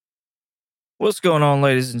What's going on,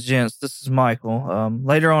 ladies and gents? This is Michael.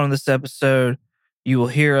 Later on in this episode, you will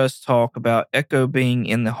hear us talk about Echo being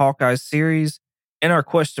in the Hawkeye series. In our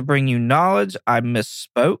quest to bring you knowledge, I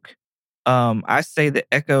misspoke. I say that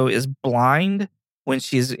Echo is blind when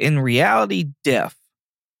she is in reality deaf.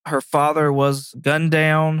 Her father was gunned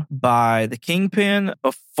down by the Kingpin.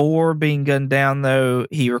 Before being gunned down, though,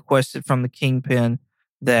 he requested from the Kingpin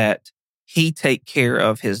that he take care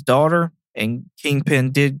of his daughter. And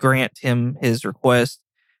Kingpin did grant him his request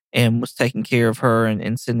and was taking care of her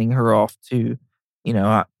and sending her off to,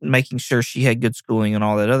 making sure she had good schooling and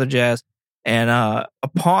all that other jazz. And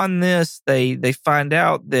upon this, they find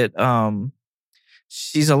out that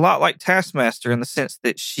she's a lot like Taskmaster in the sense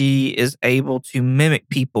that she is able to mimic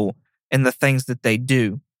people and the things that they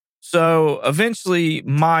do. So eventually,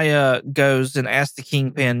 Maya goes and asks the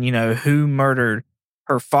Kingpin, who murdered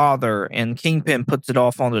her father, and Kingpin puts it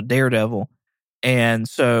off on the Daredevil. And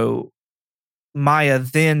so Maya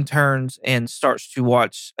then turns and starts to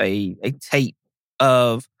watch a tape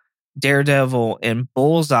of Daredevil and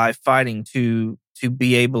Bullseye fighting to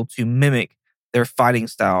be able to mimic their fighting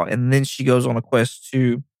style. And then she goes on a quest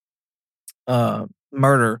to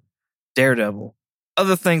murder Daredevil.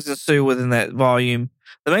 Other things ensue within that volume.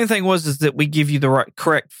 The main thing is that we give you the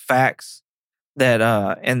correct facts that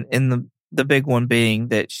and the big one being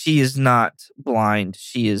that she is not blind.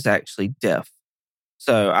 She is actually deaf.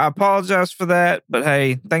 So I apologize for that, but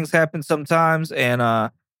hey, things happen sometimes. And,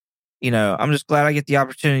 I'm just glad I get the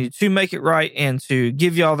opportunity to make it right and to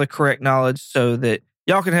give y'all the correct knowledge so that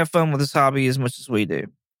y'all can have fun with this hobby as much as we do.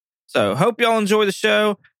 So hope y'all enjoy the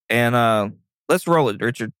show, and let's roll it,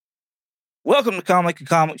 Richard. Welcome to Comic and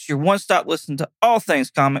Comics, your one-stop listen to all things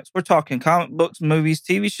comics. We're talking comic books, movies,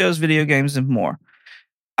 TV shows, video games, and more.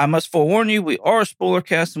 I must forewarn you, we are a spoiler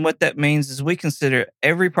cast, and what that means is we consider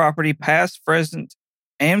every property, past, present,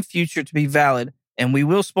 and future, to be valid, and we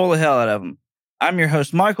will spoil the hell out of them. I'm your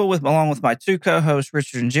host, Michael, along with my two co-hosts,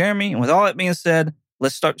 Richard and Jeremy. And with all that being said,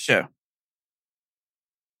 let's start the show.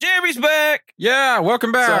 Jeremy's back! Yeah,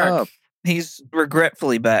 welcome back. What's up? He's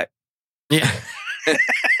regretfully back. Yeah.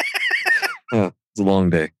 It's a long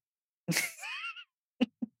day.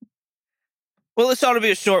 Well, this ought to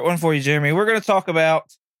be a short one for you, Jeremy. We're going to talk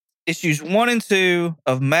about issues 1 and 2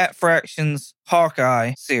 of Matt Fraction's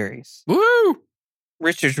Hawkeye series. Woo!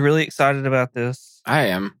 Richard's really excited about this. I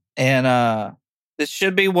am. And this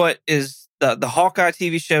should be what is the Hawkeye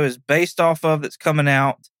TV show is based off of, that's coming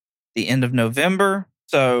out the end of November.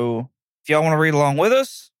 So if y'all want to read along with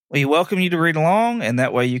us, we welcome you to read along. And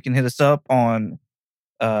that way you can hit us up on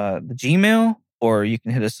the Gmail, or you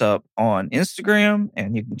can hit us up on Instagram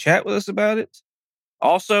and you can chat with us about it.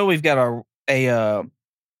 Also, we've got a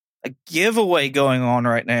giveaway going on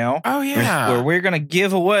right now. Oh, yeah. Where we're going to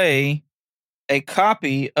give away a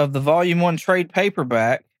copy of the Volume 1 trade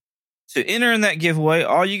paperback. To enter in that giveaway,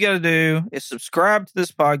 all you got to do is subscribe to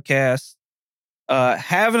this podcast,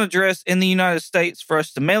 have an address in the United States for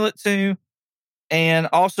us to mail it to, and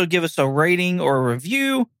also give us a rating or a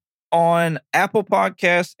review on Apple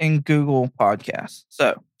Podcasts and Google Podcasts. So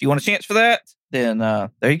if you want a chance for that, then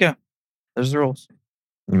there you go. There's the rules.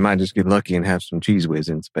 You might just get lucky and have some Cheese Whiz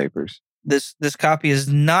in papers. This copy is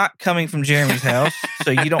not coming from Jeremy's house,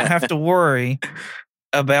 so you don't have to worry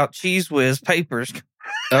about Cheese Whiz papers.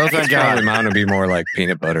 Oh, thank God. Probably mine would be more like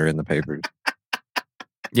peanut butter in the papers.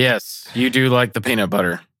 Yes, you do like the peanut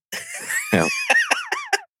butter. Yeah.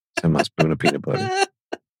 Send my spoon of peanut butter.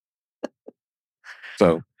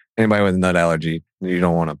 So anybody with a nut allergy, you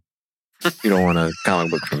don't want a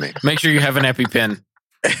comic book from me. Make sure you have an EpiPen.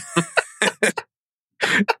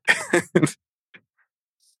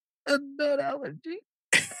 A nut allergy.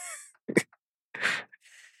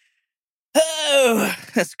 Oh,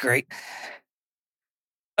 that's great.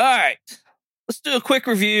 All right. Let's do a quick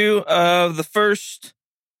review of the first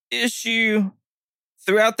issue.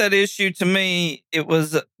 Throughout that issue, to me, it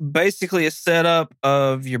was basically a setup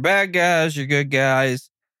of your bad guys, your good guys.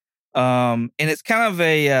 And it's kind of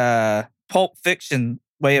a Pulp Fiction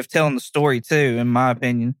way of telling the story too, in my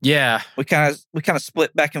opinion. Yeah. We kind of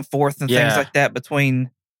split back and forth and things like that between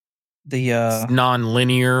the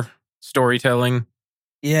non-linear storytelling.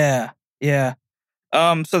 Yeah.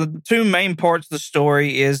 So the two main parts of the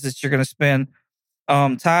story is that you're going to spend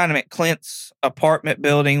time at Clint's apartment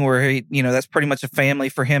building, where he, that's pretty much a family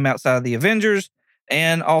for him outside of the Avengers,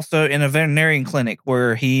 and also in a veterinarian clinic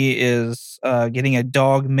where he is getting a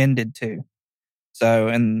dog mended to. So,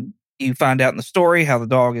 and you find out in the story how the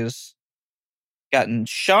dog has gotten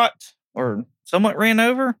shot or somewhat ran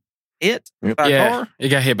over, hit by a car. It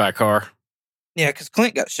got hit by a car. Yeah, because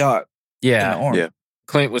Clint got shot. Yeah. in the arm. Yeah.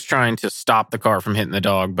 Clint was trying to stop the car from hitting the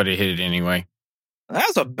dog, but it hit it anyway. That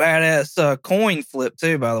was a badass coin flip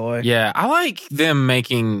too, by the way. Yeah, I like them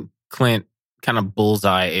making Clint kind of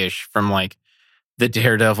bullseye-ish from like the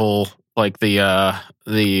Daredevil, like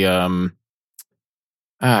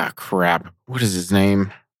crap. What is his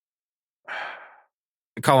name?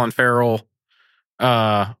 Colin Farrell,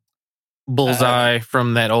 Bullseye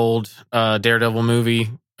from that old Daredevil movie.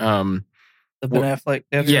 The Ben Affleck.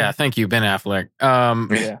 Yeah, thank you, Ben Affleck.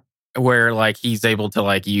 Yeah. Where like he's able to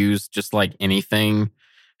like use just like anything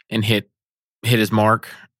and hit his mark.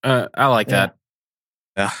 I like that.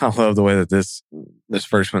 I love the way that this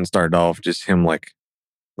first one started off, just him like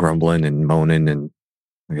grumbling and moaning and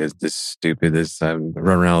like, this stupid. I'm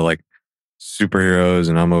running around like superheroes,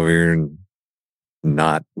 and I'm over here and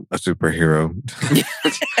not a superhero.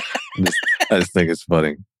 I just think it's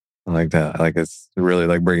funny. I like that. I like it's really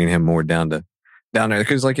like bringing him more down there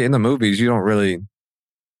because like in the movies you don't really.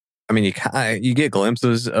 I mean, you get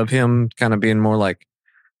glimpses of him kind of being more like,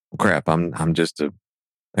 crap. I'm just a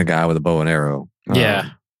guy with a bow and arrow.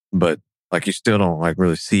 Yeah, but like you still don't like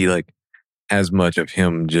really see like as much of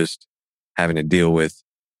him just having to deal with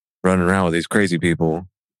running around with these crazy people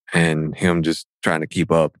and him just trying to keep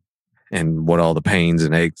up and what all the pains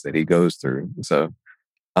and aches that he goes through. So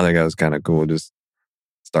I think that was kind of cool, just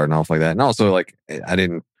starting off like that. And also like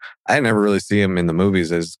I never really see him in the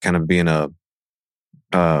movies as kind of being a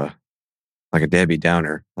like a Debbie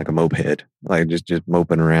Downer, like a moped, like just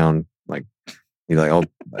moping around. Like he's like, oh,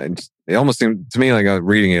 it almost seemed to me like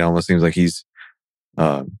reading it almost seems like he's,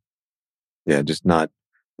 just not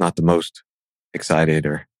the most excited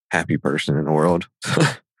or happy person in the world.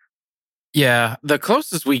 Yeah, the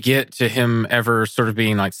closest we get to him ever sort of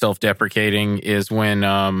being like self-deprecating is when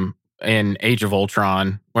in Age of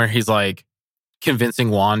Ultron, where he's like convincing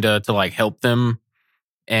Wanda to like help them,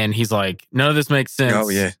 and he's like, none of this makes sense. Oh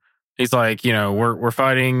yeah. He's like, we're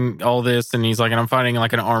fighting all this, and he's like, and I'm fighting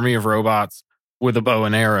like an army of robots with a bow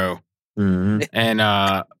and arrow. Mm-hmm. And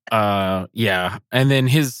and then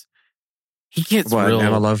he gets real.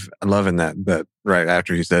 And I'm loving that right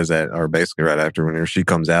after he says that, or basically right after when she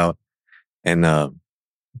comes out, and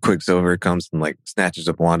Quicksilver comes and like snatches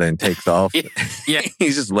up Wanda and takes off. Yeah,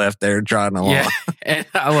 he's just left there trotting along. Yeah, and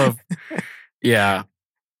I love. Yeah.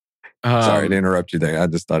 Sorry to interrupt you there. I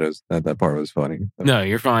just thought that part was funny. No,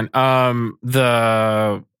 you're fine.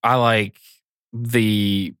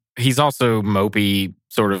 He's also mopey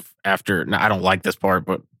sort of after. I don't like this part,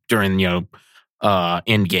 but during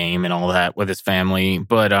Endgame and all that with his family.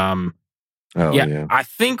 But I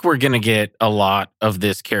think we're gonna get a lot of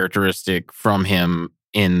this characteristic from him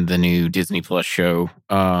in the new Disney Plus show.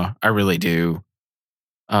 I really do.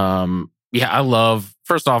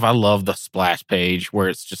 First off, I love the splash page where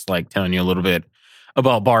it's just like telling you a little bit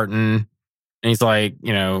about Barton. And he's like,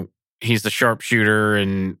 he's the sharpshooter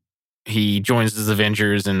and he joins his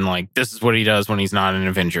Avengers, and like, this is what he does when he's not an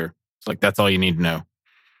Avenger. It's like, that's all you need to know.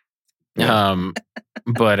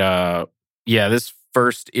 Yeah. This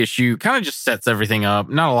first issue kind of just sets everything up.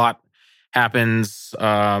 Not a lot happens.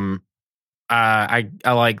 I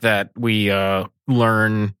like that we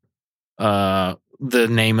learn the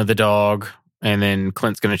name of the dog, and then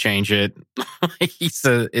Clint's gonna change it.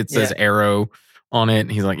 It says Arrow on it,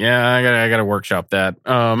 and he's like, "Yeah, I gotta workshop that."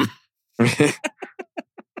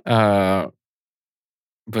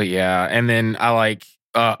 But yeah, and then I like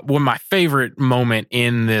when my favorite moment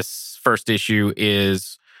in this first issue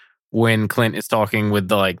is when Clint is talking with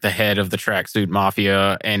the head of the Tracksuit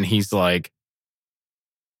Mafia, and he's like,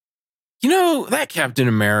 that Captain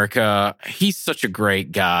America, he's such a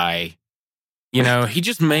great guy. He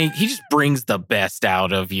just brings the best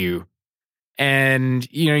out of you. And,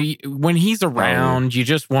 when he's around, you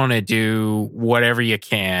just want to do whatever you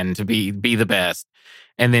can to be the best.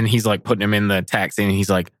 And then he's like putting him in the taxi, and he's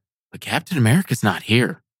like, but Captain America's not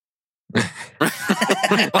here.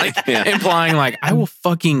 Implying like, I will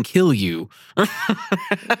fucking kill you.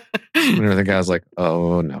 Whenever the guy's like,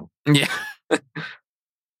 oh no. Yeah.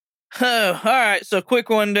 Oh, all right. So quick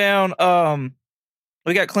one down.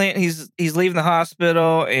 We got Clint. He's leaving the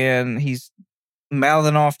hospital and he's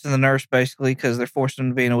mouthing off to the nurse basically because they're forcing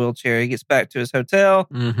him to be in a wheelchair. He gets back to his hotel.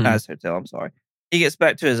 Mm-hmm. Not his hotel, I'm sorry. He gets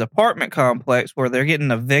back to his apartment complex where they're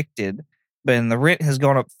getting evicted, but the rent has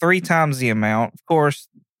gone up 3 times the amount. Of course,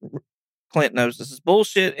 Clint knows this is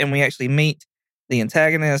bullshit, and we actually meet the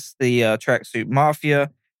antagonist, the Tracksuit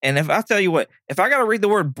Mafia. And if I tell you what, if I got to read the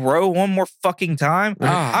word bro one more fucking time,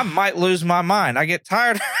 I might lose my mind. I get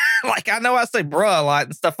tired. Like, I know I say bruh a lot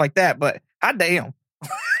and stuff like that, but I damn.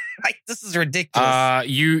 Like, this is ridiculous.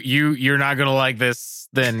 You're not going to like this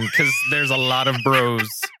then, because there's a lot of bros.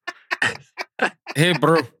 Hey,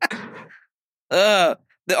 bro. The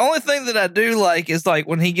only thing that I do like is like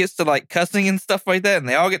when he gets to like cussing and stuff like that, and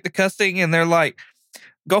they all get to cussing, and they're like,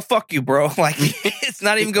 "Go fuck you, bro!" Like it's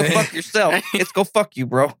not even go fuck yourself; it's go fuck you,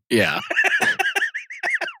 bro. Yeah.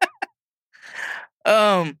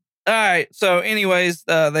 All right. So, anyways,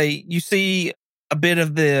 you see a bit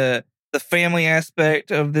of the family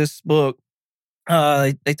aspect of this book.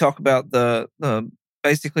 They talk about the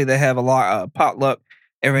basically they have a lot of potluck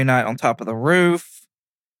every night on top of the roof.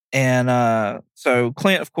 And so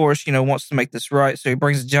Clint, of course, wants to make this right. So he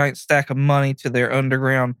brings a giant stack of money to their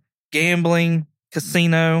underground gambling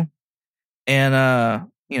casino. And,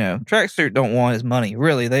 Tracksuit don't want his money.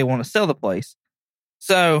 Really, they want to sell the place.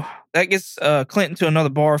 So that gets Clint into another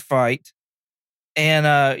bar fight.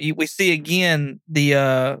 And we see again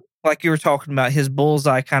the, like you were talking about, his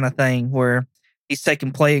bullseye kind of thing where he's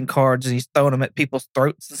taking playing cards and he's throwing them at people's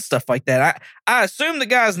throats and stuff like that. I assume the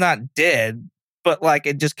guy's not dead, but like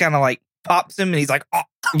it just kind of like pops him and he's like, oh.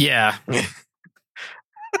 Yeah.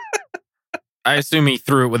 I assume he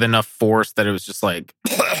threw it with enough force that it was just like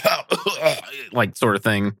sort of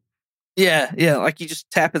thing. Yeah, like you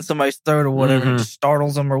just tapping somebody's throat or whatever, and it just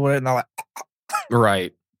startles them or whatever, and they're like,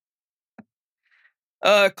 right.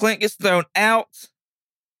 Clint gets thrown out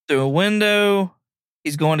through a window.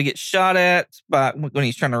 He's going to get shot at when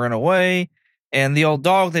he's trying to run away. And the old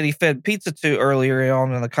dog that he fed pizza to earlier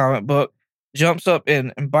on in the comic book jumps up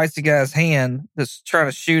and bites the guy's hand that's trying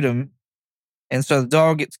to shoot him. And so the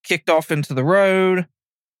dog gets kicked off into the road.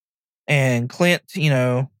 And Clint,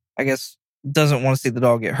 I guess, doesn't want to see the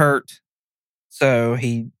dog get hurt. So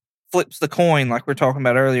he flips the coin, like we were talking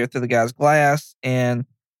about earlier, through the guy's glass. And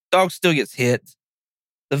the dog still gets hit.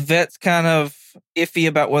 The vet's kind of iffy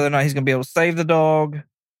about whether or not he's going to be able to save the dog.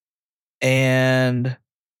 And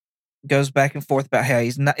goes back and forth about how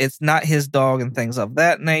it's not his dog and things of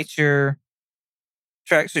that nature.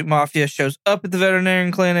 Tracksuit Mafia shows up at the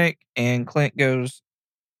veterinarian clinic, and Clint goes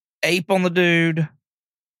ape on the dude.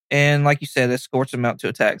 And like you said, escorts him out to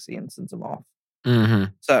a taxi and sends him off. Mm-hmm.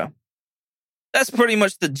 So that's pretty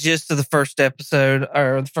much the gist of the first episode,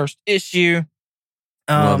 or the first issue.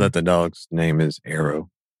 I love that the dog's name is Arrow.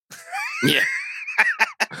 Yeah.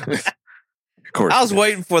 Of course. I was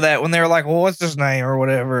waiting for that when they were like, well, what's his name or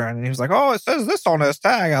whatever. And he was like, oh, it says this on his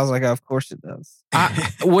tag. I was like, oh, of course it does.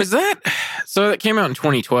 Was that, so it came out in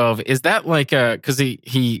 2012. Is that like because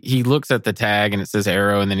he looks at the tag and it says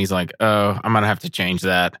Arrow, and then he's like, oh, I'm going to have to change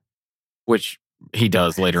that, which he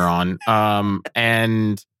does later on.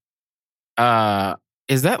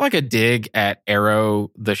 Is that like a dig at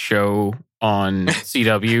Arrow, the show on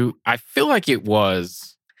CW? I feel like it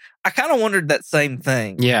was. I kind of wondered that same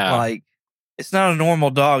thing. Yeah. Like, it's not a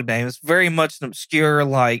normal dog name. It's very much an obscure,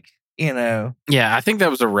 Yeah, I think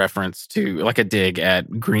that was a reference to, like, a dig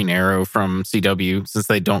at Green Arrow from CW. Since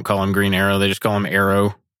they don't call him Green Arrow, they just call him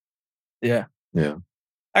Arrow. Yeah. Yeah.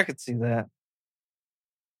 I could see that.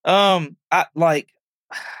 I'm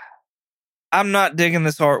not digging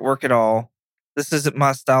this artwork at all. This isn't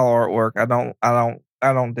my style artwork.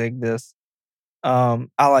 I don't dig this. I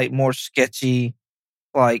like more sketchy,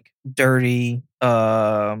 like dirty,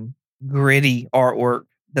 gritty artwork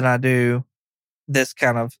than I do this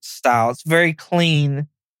kind of style. It's very clean.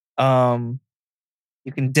 You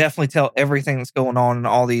can definitely tell everything that's going on in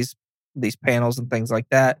all these panels and things like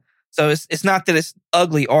that. So it's not that it's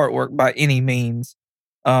ugly artwork by any means.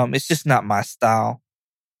 It's just not my style.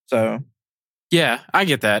 So yeah, I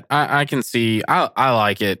get that. I can see. I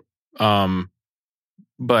like it.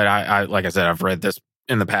 But I like I said, I've read this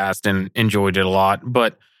in the past and enjoyed it a lot.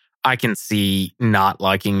 But I can see not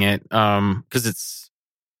liking it because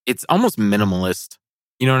it's almost minimalist.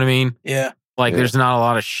 You know what I mean? Yeah. Like there's not a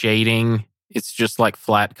lot of shading. It's just like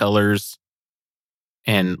flat colors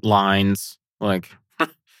and lines. Like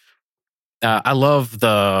I love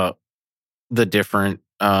the different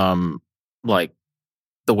like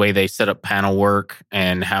the way they set up panel work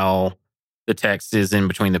and how the text is in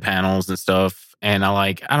between the panels and stuff. And I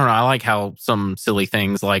like how some silly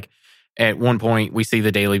things, like at one point we see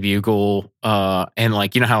the Daily Bugle and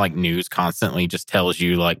like, you know how like news constantly just tells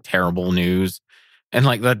you like terrible news, and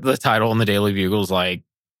like the title in the Daily Bugle is like,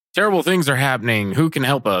 terrible things are happening, who can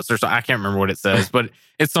help us, or so. I can't remember what it says, but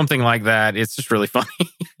it's something like that. It's just really funny.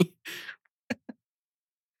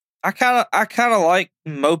 I kind of like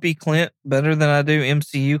Mopey Clint better than I do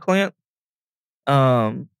MCU Clint.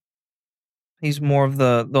 He's more of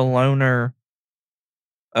the loner.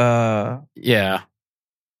 Yeah.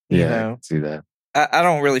 I can see that. I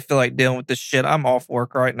don't really feel like dealing with this shit. I'm off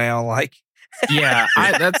work right now. Like, yeah,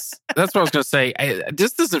 that's what I was gonna say.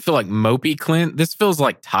 This doesn't feel like Mopey Clint. This feels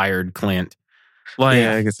like tired Clint. Like,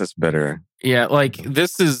 yeah, I guess that's better. Yeah, like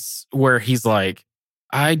this is where he's like,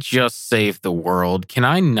 I just saved the world. Can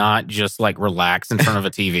I not just like relax in front of a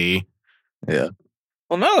TV? Yeah.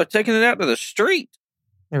 Well, no, they're taking it out to the street.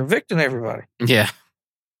 They're evicting everybody. Yeah.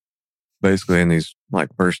 Basically, in these like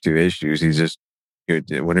first 2 issues, he's just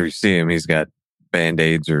whenever you see him, he's got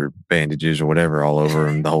band-aids or bandages or whatever all over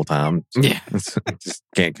him the whole time. Yeah. Just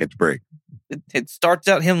can't catch a break. It starts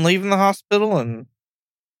out him leaving the hospital, and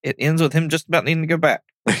it ends with him just about needing to go back.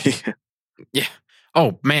 Yeah.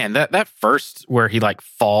 Oh man, that first where he like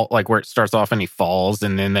where it starts off and he falls,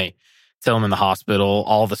 and then they tell him in the hospital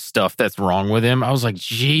all the stuff that's wrong with him. I was like,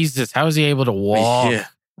 Jesus, how is he able to walk? Yeah,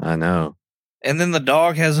 I know. And then the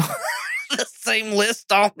dog has the same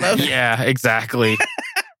list almost. Yeah, exactly.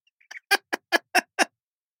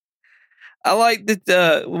 I like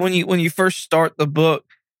that when you first start the book,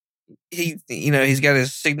 he's got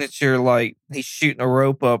his signature, like he's shooting a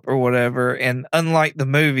rope up or whatever, and unlike the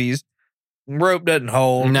movies, rope doesn't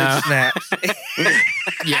hold. No. It snaps.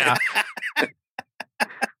 Yeah.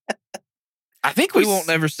 I think we won't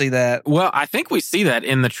never see that. Well, I think we see that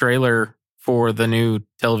in the trailer for the new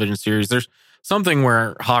television series. There's something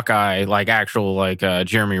where Hawkeye, like actual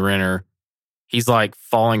Jeremy Renner, he's like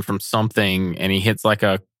falling from something and he hits like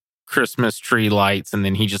a Christmas tree lights and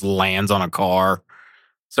then he just lands on a car.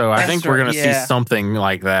 So I think we're going to see something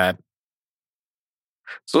like that.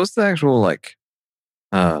 So what's the actual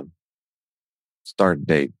start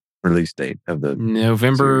date, release date of the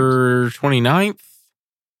November 29th?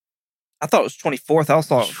 I thought it was 24th. I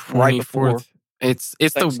thought it was right before. It's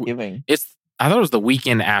Thanksgiving. I thought it was the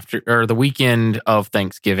weekend after, or the weekend of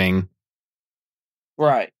Thanksgiving.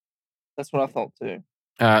 Right. That's what I thought too.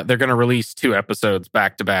 They're going to release 2 episodes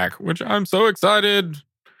back to back, which I'm so excited.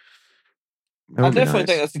 I definitely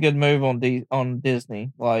think that's a good move on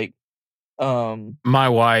Disney. Like, my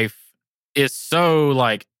wife is so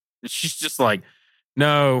like, she's just like,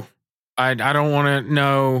 no, I don't want to.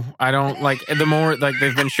 No, I don't like. The more like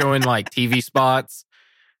they've been showing like TV spots,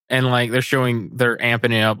 and like they're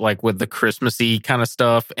amping it up like with the Christmassy kind of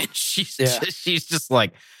stuff, and she's just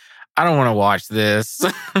like, I don't want to watch this.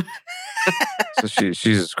 So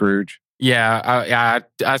she's a Scrooge. Yeah,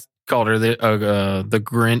 I called her the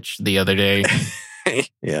Grinch the other day.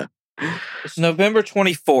 Yeah, it's November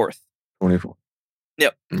 24th. 24th.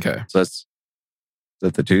 Yep. Okay, so is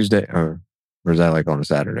that the Tuesday or is that like on a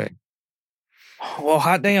Saturday? Well,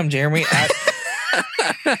 hot damn, Jeremy.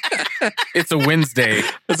 It's a Wednesday.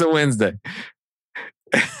 It's a Wednesday.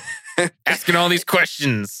 Asking all these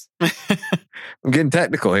questions. I'm getting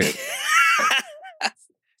technical here.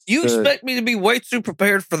 You expect me to be way too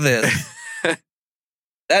prepared for this.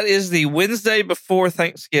 That is the Wednesday before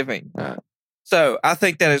Thanksgiving. So I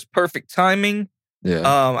think that is perfect timing. Yeah.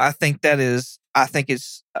 I think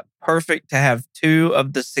it's perfect to have 2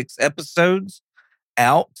 of the 6 episodes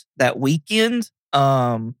out that weekend.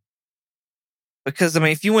 Because I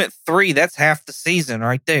mean, if you went 3, that's half the season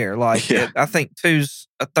right there. Like, I think 2's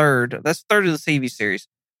a third. That's a third of the TV series.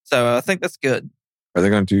 So I think that's good. Are they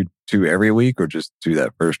going to do 2 every week or just 2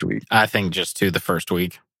 that first week? I think just 2 the first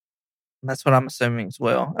week. That's what I'm assuming as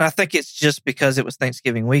well. And I think it's just because it was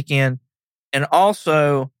Thanksgiving weekend. And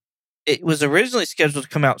also, it was originally scheduled to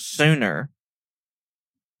come out sooner.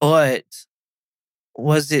 But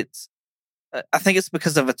was it... I think it's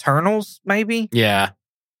because of Eternals, maybe? Yeah.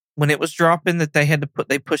 When it was dropping that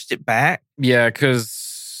they pushed it back. Yeah,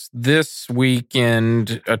 because this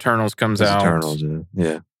weekend Eternals comes out. Eternals,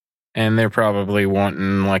 yeah. And they're probably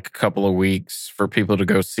wanting like a couple of weeks for people to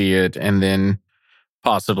go see it and then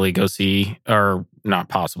possibly go see, or not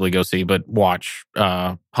possibly go see, but watch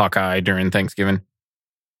Hawkeye during Thanksgiving.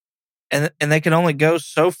 And they can only go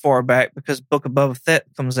so far back because Book of Boba Fett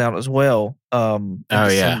comes out as well in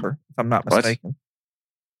December, if I'm not mistaken.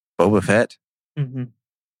 Boba Fett? Mm-hmm.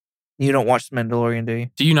 You don't watch The Mandalorian, do you?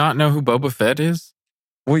 Do you not know who Boba Fett is?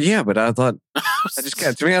 Well, yeah, but I thought,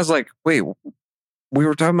 to me, I was like, wait, we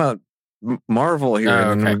were talking about Marvel here,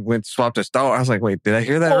 and then we swapped to Star Wars. I was like, wait, did I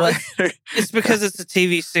hear that right? It's because it's a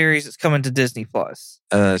TV series. It's coming to Disney Plus.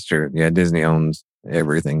 That's true. Yeah, Disney owns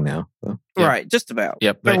everything now. So. Yep. Right, just about.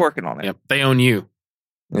 Yep, they're working on it. Yep, they own you.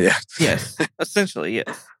 Yeah. Yes, essentially,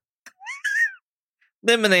 yes.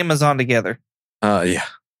 Them and Amazon together. Yeah.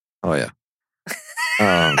 Oh, yeah.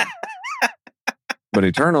 But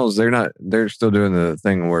Eternals, they're still doing the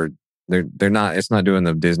thing where it's not doing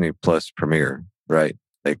the Disney Plus premiere, right?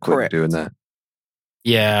 They quit doing that.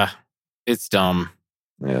 Yeah. It's dumb.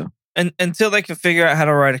 Yeah. And until they can figure out how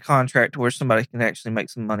to write a contract where somebody can actually make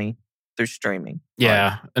some money through streaming.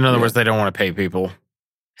 Yeah. In other words, they don't want to pay people.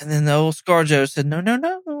 And then the old ScarJo said,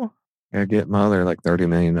 no. I get my other like $30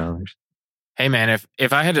 million. Hey man,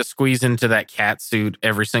 if I had to squeeze into that cat suit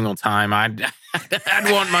every single time, I'd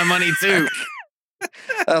I'd want my money too.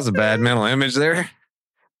 That was a bad mental image there.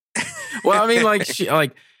 Well, I mean,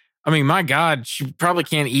 my God, she probably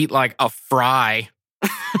can't eat like a fry.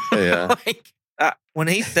 Yeah. Like, when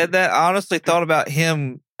he said that, I honestly thought about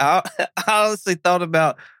him. I honestly thought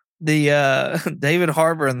about the David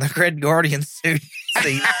Harbour and the Red Guardian suit.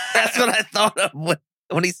 See, that's what I thought of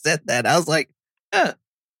when he said that. I was like, oh,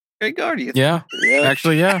 Red Guardian. yeah,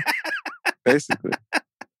 actually, yeah. Basically.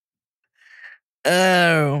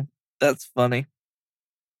 Oh, that's funny.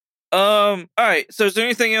 All right. So is there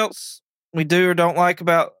anything else we do or don't like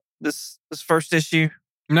about this first issue?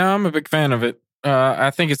 No, I'm a big fan of it. I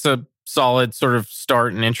think it's a solid sort of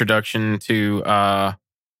start and introduction to how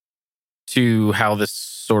this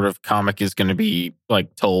sort of comic is going to be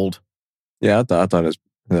like told. Yeah, I thought it was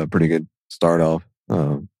a pretty good start off.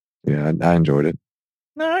 Yeah, I enjoyed it.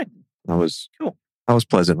 All right. I was cool. I was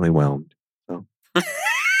pleasantly whelmed. So.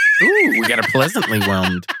 Ooh, we got a pleasantly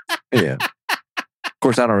whelmed. Yeah. Of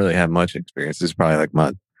course, I don't really have much experience. This is probably like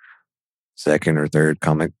my second or third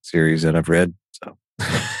comic series that I've read. So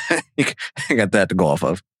I got that to go off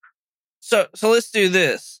of. So let's do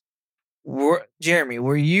this. Jeremy,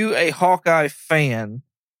 were you a Hawkeye fan?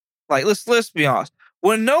 Like, let's be honest.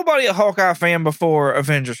 Was nobody a Hawkeye fan before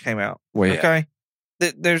Avengers came out? Well, yeah. Okay.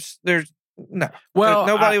 There's no. Well,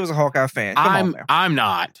 nobody was a Hawkeye fan. Come on now. I'm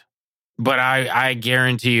not, but I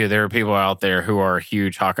guarantee you there are people out there who are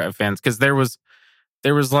huge Hawkeye fans because there was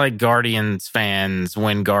like Guardians fans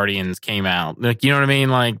when Guardians came out. Like, you know what I mean?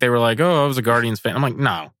 Like they were like, "Oh, I was a Guardians fan." I'm like,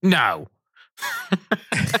 no.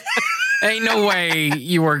 Ain't no way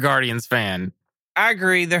you were a Guardians fan. I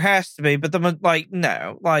agree. There has to be, but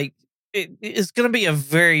no. Like, it's going to be a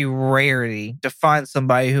very rarity to find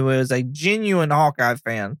somebody who is a genuine Hawkeye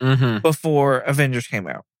fan before Avengers came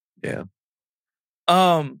out. Yeah.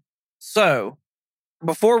 So,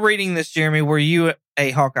 before reading this, Jeremy, were you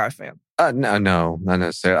a Hawkeye fan? No, not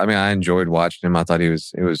necessarily. I mean, I enjoyed watching him. I thought it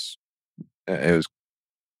was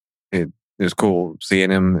cool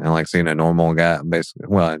seeing him and like seeing a normal guy. Basically,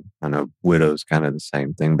 well, I know Widow's kind of the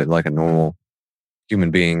same thing, but like a normal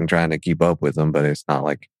human being trying to keep up with him. But it's not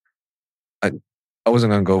like I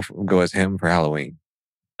wasn't gonna go as him for Halloween.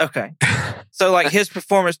 Okay, so like his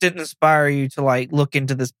performance didn't inspire you to like look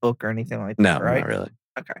into this book or anything like that, No, right? not really.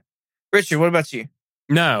 Okay, Richard, what about you?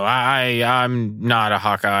 No, I'm not a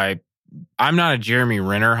Hawkeye. I'm not a Jeremy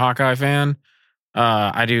Renner Hawkeye fan.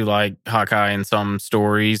 I do like Hawkeye in some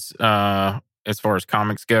stories as far as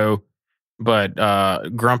comics go, but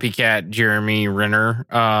Grumpy Cat Jeremy Renner,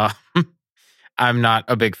 I'm not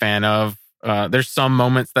a big fan of. There's some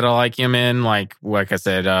moments that I like him in, like I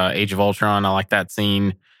said, Age of Ultron. I like that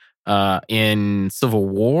scene. In Civil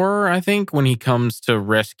War, I think, when he comes to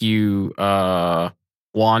rescue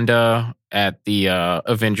Wanda at the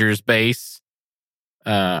Avengers base,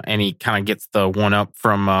 and he kind of gets the one up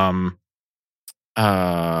from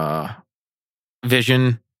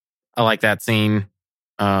Vision. I like that scene.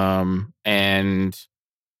 And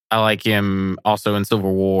I like him also in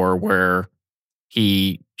Civil War where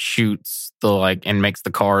he shoots and makes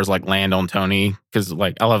the cars like land on Tony, because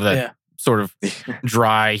like I love that sort of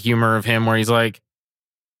dry humor of him where he's like,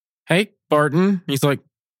 "Hey Barton," he's like,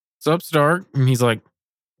 "What's up, Stark?" And he's like,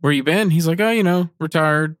 "Where you been?" He's like, "Oh,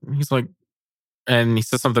 retired." He's like, and he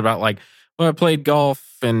says something about like, "Well, I played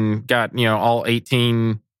golf and got all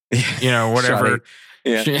 18, whatever."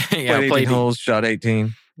 Played 18 holes, shot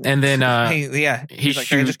 18. And then he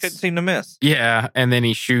shoots. I just couldn't seem to miss. Yeah, and then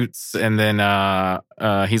he shoots, and then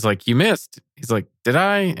he's like, "You missed." He's like, "Did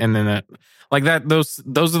I?" And then like that.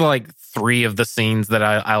 Those are like three of the scenes that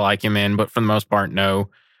I like him in, but for the most part, no.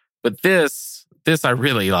 But this I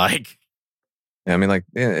really like. Yeah, I mean, like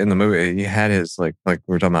in the movie, he had his like we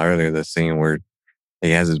were talking about earlier, the scene where he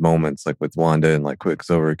has his moments like with Wanda and like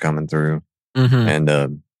Quicksilver coming through,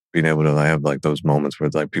 and being able to have like those moments where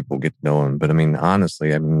it's like people get to know him. But I mean,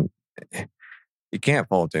 honestly, I mean, you can't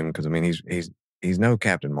fault him because I mean he's no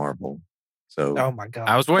Captain Marvel. So oh my god,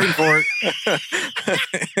 I was waiting for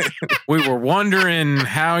it. We were wondering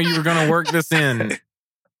how you were going to work this in.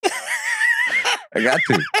 I got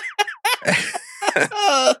to.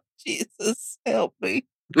 Oh, Jesus, help me.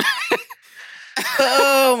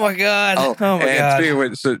 Oh my god. Oh my god. Speaking of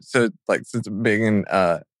which, so like since being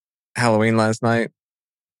Halloween last night,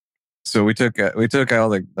 so we took out we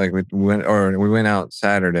went out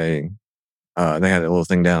Saturday. They had a little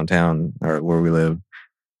thing downtown or where we live,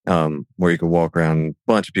 where you could walk around. A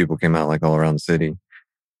bunch of people came out like all around the city,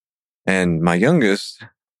 and my youngest,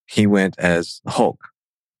 he went as Hulk.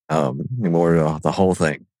 He wore the whole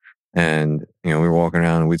thing. And, we were walking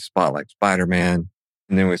around and we'd spot like Spider-Man,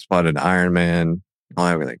 and then we spotted Iron Man. All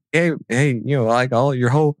that, we're like, hey, like all your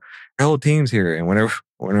whole team's here. And whenever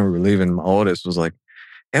we were leaving, my oldest was like,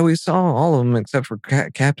 yeah, we saw all of them except for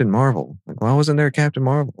Captain Marvel. Like, why wasn't there Captain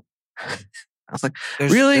Marvel? I was like,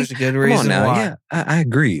 really? There's a good Come reason on now. why. Yeah, I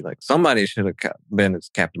agree. Like, somebody should have been as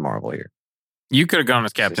Captain Marvel here. You could have gone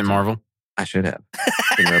as Captain Marvel. I should have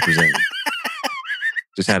been represented.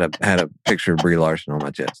 Just had a picture of Brie Larson on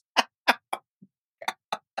my chest.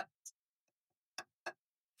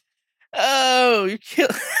 Oh, you're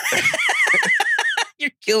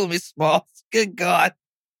killing me, Smalls. Good God.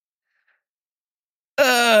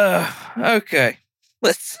 Okay.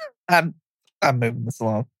 I'm moving this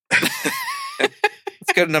along.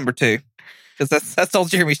 Let's go to number 2. Because that's all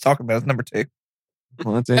Jeremy's talking about is number 2.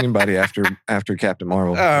 Well, that's anybody after Captain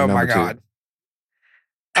Marvel. Oh my God. 2.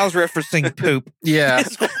 I was referencing poop. Yeah.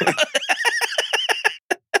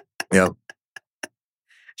 Yep.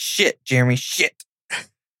 Shit, Jeremy. Shit.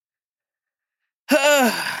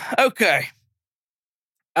 Okay.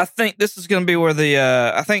 I think this is going to be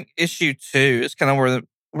where I think issue 2 is kind of where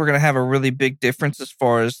we're going to have a really big difference as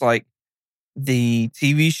far as like the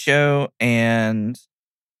TV show and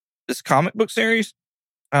this comic book series.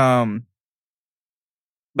 Because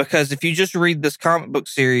if you just read this comic book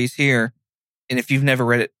series here, and if you've never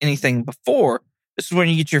read anything before, this is when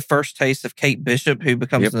you get your first taste of Kate Bishop, who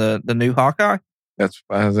becomes the new Hawkeye. That's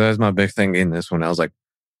my big thing in this one. I was like,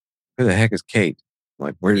 who the heck is Kate?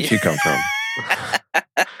 Like, where did she come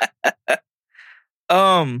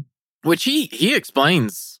from? Which he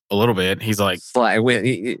explains a little bit. He's like,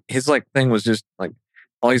 his like thing was just like,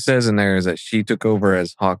 all he says in there is that she took over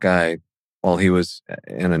as Hawkeye while he was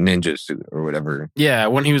in a ninja suit or whatever. Yeah,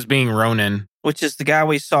 when he was being Ronin. Which is the guy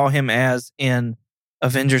we saw him as in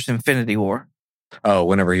Avengers Infinity War. Oh,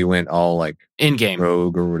 whenever he went all like in-game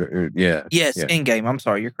rogue or whatever. Yeah. Yes, yeah. in-game. I'm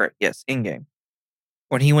sorry, you're correct. Yes, in-game.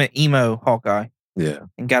 When he went emo Hawkeye. Yeah.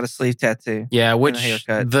 And got a sleeve tattoo. Yeah, which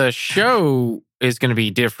the show is going to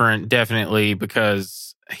be different, definitely,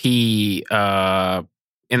 because he,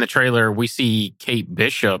 in the trailer, we see Kate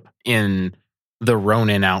Bishop in the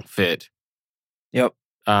Ronin outfit. Yep.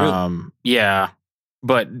 Yeah.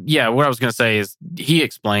 But yeah, what I was going to say is he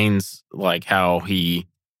explains like how a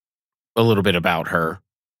little bit about her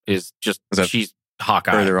is just, she's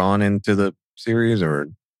Hawkeye. Further on into the series or?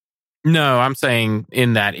 No, I'm saying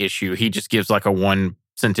in that issue, he just gives like a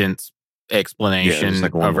 1-sentence explanation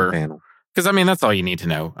like of her. Panel. Because I mean, that's all you need to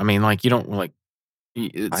know. I mean, like you don't like. I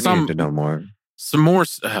need to know more. Some more.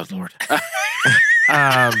 Oh Lord.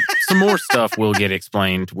 Some more stuff will get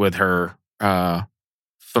explained with her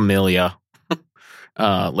familia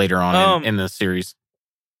later on in the series.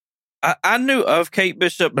 I knew of Kate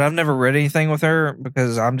Bishop, but I've never read anything with her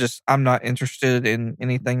because I'm not interested in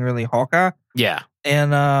anything really Hawkeye. Yeah.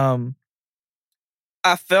 And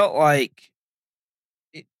I felt like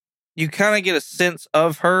you kind of get a sense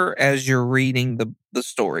of her as you're reading the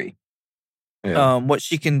story. Yeah. What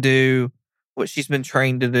she can do, what she's been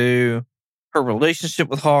trained to do, her relationship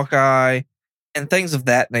with Hawkeye, and things of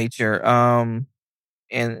that nature. And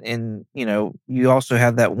you also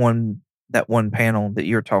have that one panel that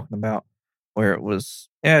you're talking about where it was,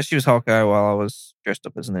 she was Hawkeye while I was dressed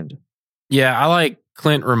up as a ninja. Yeah, I like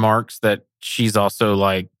Clint remarks that she's also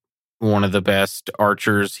like one of the best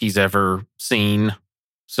archers he's ever seen.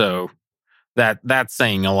 So that's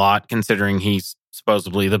saying a lot considering he's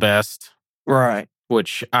supposedly the best. Right.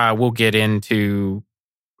 Which we'll get into,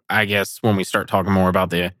 I guess, when we start talking more about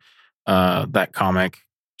the that comic,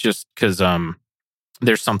 just because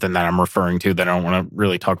there's something that I'm referring to that I don't want to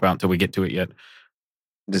really talk about until we get to it yet.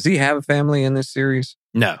 Does he have a family in this series?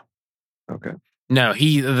 No. Okay. No,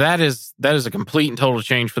 that is a complete and total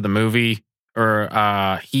change for the movie.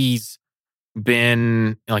 Or he's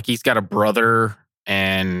been like he's got a brother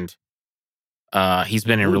and he's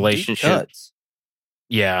been in relationships.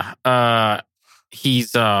 Yeah.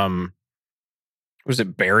 He's was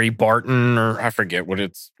it Barry Barton or I forget what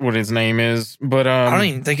his name is, but I don't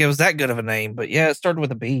even think it was that good of a name, but yeah, it started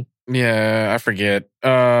with a B. Yeah, I forget.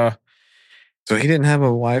 So he didn't have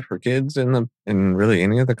a wife or kids in really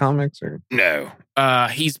any of the comics, or no?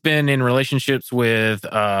 He's been in relationships with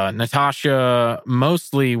Natasha,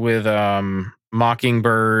 mostly with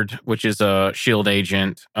Mockingbird, which is a SHIELD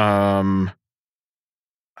agent. Who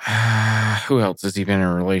else has he been in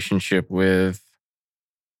a relationship with?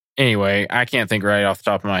 Anyway, I can't think right off the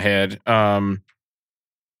top of my head.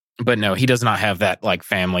 But no, he does not have that like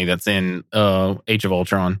family that's in Age of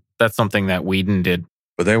Ultron. That's something that Whedon did.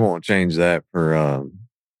 But they won't change that for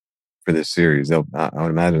this series. I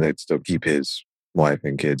would imagine they'd still keep his wife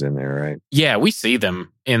and kids in there, right? Yeah, we see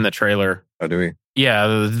them in the trailer. Oh, do we?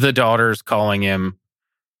 Yeah, the daughter's calling him,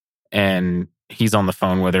 and he's on the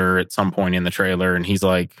phone with her at some point in the trailer, and he's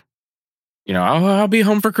like, I'll be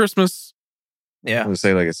home for Christmas. Yeah. I would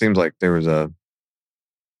say, like, it seems like there was a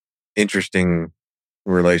interesting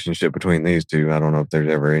relationship between these two. I don't know if there's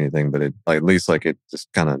ever anything, but it, like, at least, like, it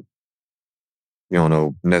just kind of, you don't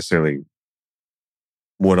know necessarily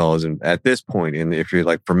what all is at this point. And if you're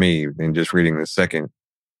like, for me, and just reading the second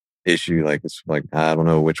issue, like, it's like, I don't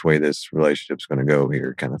know which way this relationship's going to go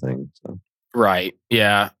here, kind of thing. So, Right.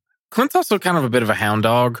 Yeah. Clint's also kind of a bit of a hound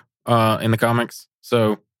dog in the comics.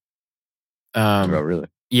 So, oh, really?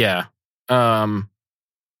 yeah.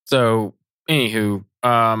 So, anywho,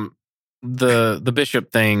 the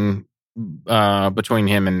bishop thing between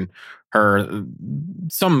him and her,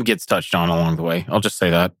 some gets touched on along the way. I'll just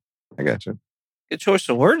say that. I got you. Good choice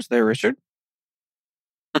of words there, Richard.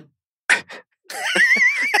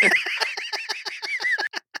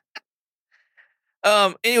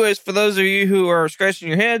 Anyways, for those of you who are scratching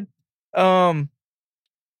your head,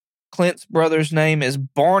 Clint's brother's name is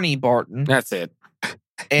Barney Barton. That's it.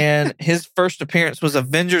 And his first appearance was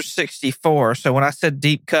Avengers 64. So when I said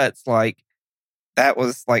deep cuts, like, that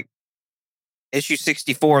was like issue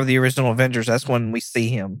 64 of the original Avengers. That's when we see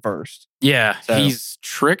him first. Yeah, So- he's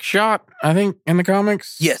Trick Shot, I think, in the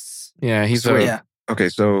comics. Yes. Yeah, he's So, Yeah. Okay,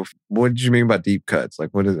 so what did you mean by deep cuts?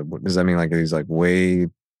 Like, what is it? What does that mean? Like, he's like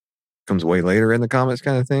comes way later in the comics,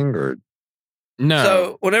 kind of thing, or no.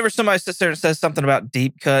 So whenever somebody sits there and says something about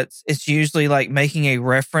deep cuts, it's usually like making a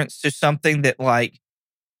reference to something that, like,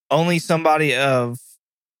 only somebody of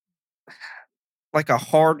like a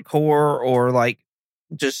hardcore or like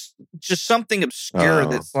just something obscure Oh.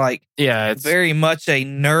 that's like Yeah, it's very much a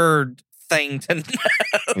nerd thing to know.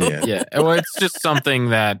 yeah, yeah. Well, it's just something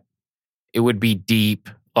that it would be deep,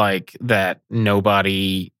 like that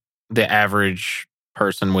nobody, the average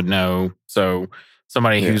person, would know. So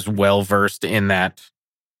somebody Yeah. who's well versed in that,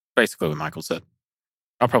 basically what Michael said.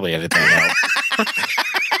 I'll probably edit that out.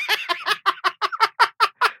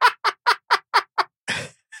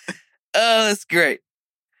 Oh, that's great.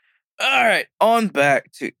 All right, on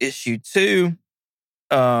back to issue 2.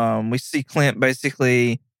 We see Clint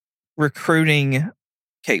basically recruiting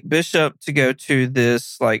Kate Bishop to go to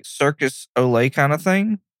this like Circus Olay kind of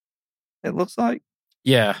thing. It looks like.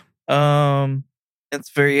 Yeah. It's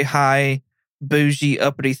very high, bougie,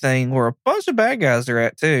 uppity thing where a bunch of bad guys are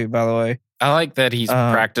at too, by the way. I like that he's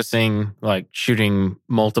practicing like shooting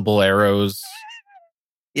multiple arrows.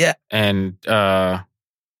 Yeah. And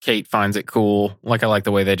Kate finds it cool. Like, I like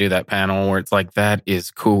the way they do that panel where it's like, that is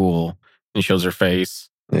cool. And shows her face.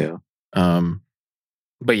 yeah.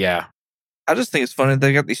 But yeah. I just think it's funny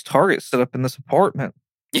they got these targets set up in this apartment.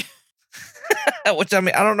 Yeah. Which, I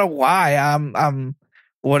mean, I don't know why. I'm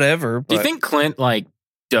whatever. But Do you think Clint like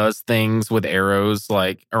does things with arrows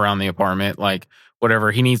like around the apartment? Like,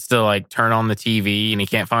 whatever, he needs to like turn on the TV and he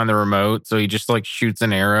can't find the remote, so he just like shoots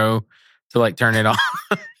an arrow to like turn it on.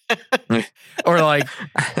 Or like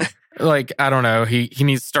I don't know, he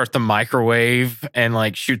needs to start the microwave and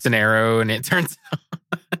like shoots an arrow and it turns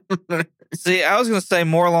on. See, I was going to say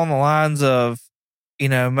more along the lines of,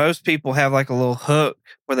 most people have like a little hook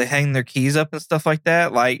where they hang their keys up and stuff like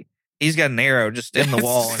that. Like, he's got an arrow just in the It's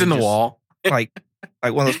wall. just and in the he just, wall. like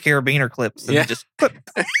one of those carabiner clips. And Yeah. he just clip.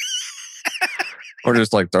 Or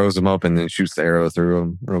just like throws them up and then shoots the arrow through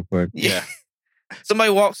them real quick. Yeah.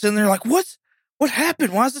 Somebody walks in there like, what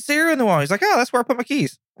happened? Why is this arrow in the wall? He's like, oh, that's where I put my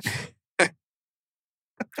keys.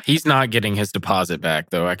 He's not getting his deposit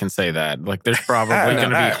back, though. I can say that. Like, there's probably I going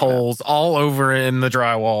to know. be holes all over in the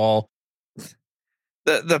drywall.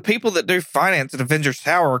 The people that do finance at Avengers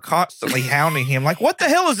Tower are constantly hounding him. Like, what the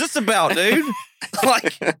hell is this about, dude?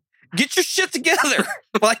 Like, get your shit together.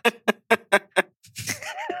 Like,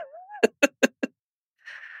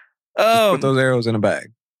 Put those arrows in a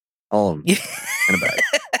bag. All of them Yeah. in a bag.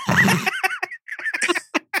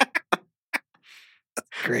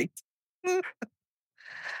 Great.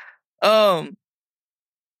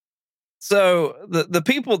 So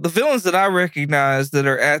the villains that I recognize that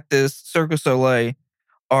are at this Circus Olay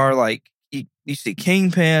are like you see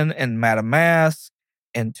Kingpin and Madame Mask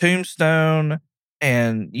and Tombstone,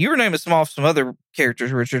 and you were naming some other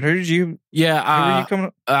characters, Richard. Who were you coming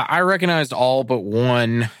up? I recognized all but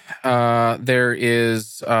one. There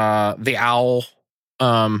is the owl.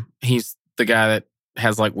 He's the guy that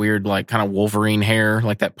has like weird, like kind of Wolverine hair,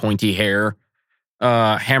 like that pointy hair.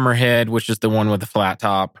 Hammerhead, which is the one with the flat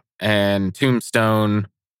top, and Tombstone,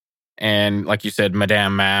 and like you said,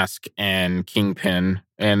 Madame Mask and Kingpin.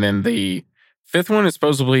 And then the fifth one is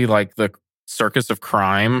supposedly like the Circus of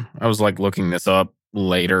Crime. I was like looking this up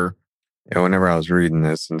later. Yeah, whenever I was reading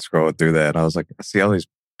this and scrolling through that, I was like, I see all these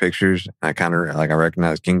pictures. I kind of like I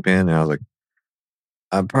recognize Kingpin, and I was like,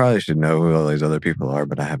 I probably should know who all these other people are,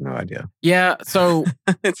 but I have no idea. Yeah, so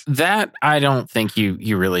It's that I don't think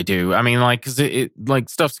you really do. I mean, like, because it like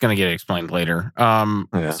stuff's gonna get explained later.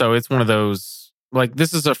 Yeah. So it's one of those like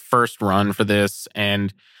this is a first run for this,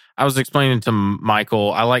 and I was explaining to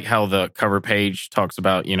Michael. I like how the cover page talks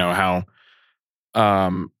about how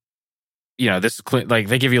this is Clint, like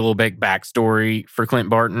they give you a little bit backstory for Clint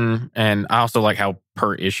Barton, and I also like how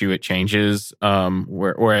per issue it changes.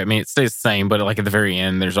 Where I mean it stays the same, but like at the very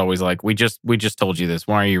end, there's always like we just told you this.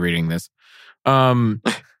 Why are you reading this?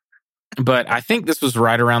 But I think this was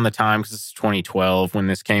right around the time because this is 2012 when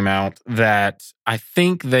this came out. That I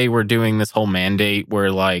think they were doing this whole mandate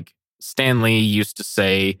where like Stan Lee used to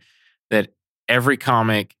say that every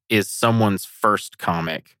comic is someone's first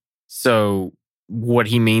comic. So what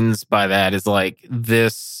he means by that is like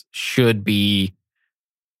this should be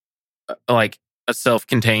like a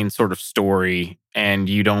self-contained sort of story, and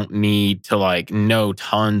you don't need to like know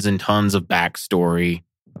tons and tons of backstory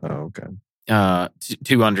okay.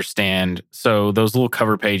 to understand. So those little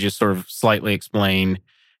cover pages sort of slightly explain,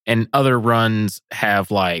 and other runs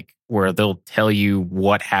have like where they'll tell you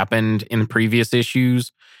what happened in previous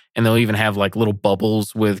issues, and they'll even have like little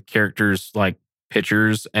bubbles with characters like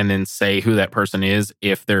pictures and then say who that person is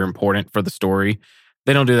if they're important for the story.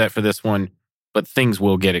 They don't do that for this one, but things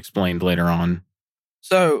will get explained later on.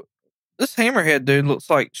 So this Hammerhead dude looks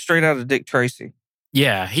like straight out of Dick Tracy.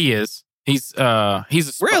 Yeah, he is. He's a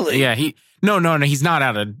Really? Yeah, no, he's not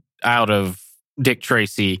out of Dick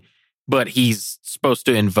Tracy, but he's supposed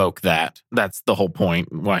to invoke that. That's the whole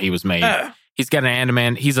point why he was made. He's got an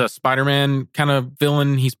Adaman. He's a Spider-Man kind of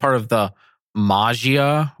villain. He's part of the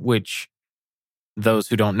Magia, which those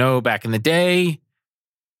who don't know, back in the day,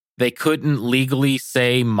 they couldn't legally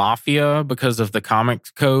say mafia because of the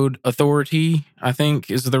Comics Code Authority, I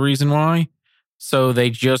think is the reason why. So they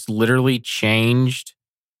just literally changed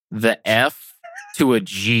the F to a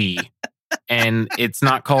G. And it's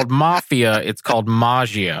not called mafia, it's called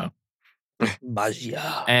Magia.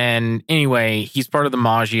 Magia. And anyway, he's part of the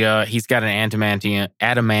Magia. He's got an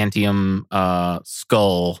adamantium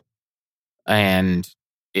skull, and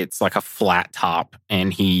it's like a flat top,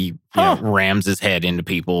 and he rams his head into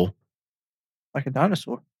people like a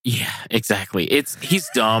dinosaur. Yeah, exactly. He's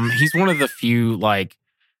dumb. He's one of the few like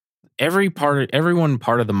everyone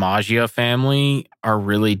part of the Magia family are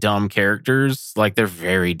really dumb characters. Like they're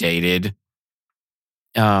very dated.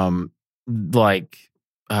 Like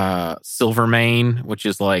Silvermane, which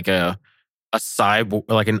is like a cyborg,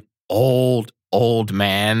 like an old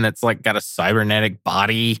man that's like got a cybernetic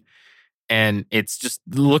body. And it's just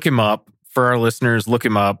look him up for our listeners. Look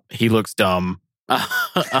him up. He looks dumb.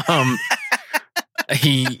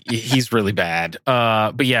 He's really bad.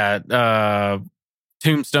 But yeah,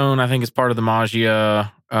 Tombstone I think is part of the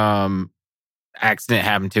Magia. Accident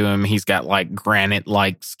happened to him. He's got like granite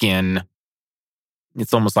like skin.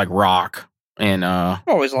 It's almost like rock. And I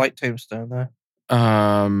always liked Tombstone though.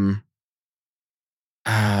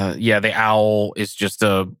 Yeah, the owl is just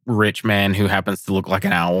a rich man who happens to look like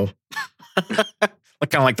an owl. Like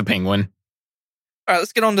kind of like the penguin. All right,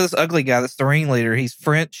 let's get on to this ugly guy that's the ringleader. He's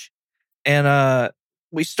French. And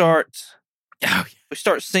we start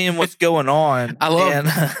seeing what's going on. I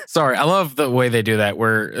love the way they do that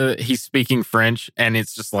where he's speaking French and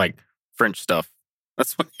it's just like French stuff.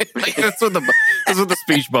 That's what the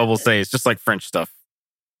speech bubbles say. It's just like French stuff.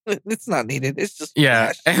 It's not needed. It's just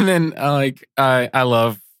yeah. flash. And then I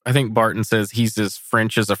think Barton says he's as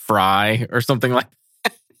French as a fry or something like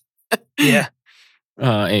that. Yeah.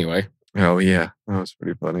 Anyway. Oh yeah, that was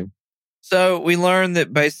pretty funny. So we learned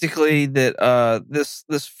that basically that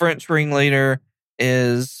this French ringleader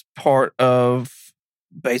is part of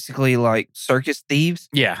basically like circus thieves.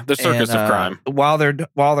 Yeah, the circus of crime. While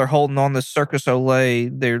they're holding on the Circus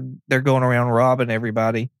Olay, they're going around robbing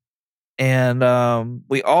everybody. And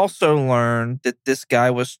we also learned that this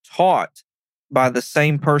guy was taught by the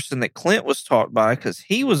same person that Clint was taught by, because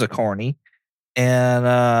he was a carny, and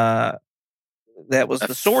that was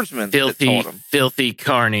the swordsman that taught him. Filthy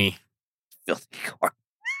carny. Filthy carny.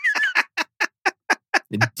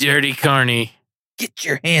 Dirty carny. Get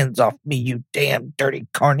your hands off me, you damn dirty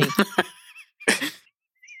carny.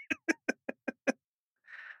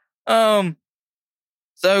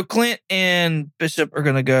 So Clint and Bishop are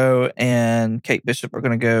going to go, and Kate Bishop are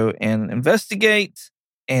going to go and investigate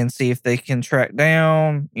and see if they can track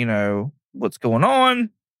down, what's going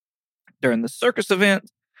on during the circus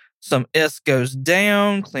event. Some S goes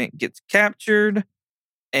down. Clint gets captured.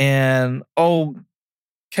 And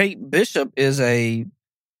Kate Bishop is a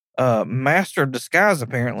master of disguise,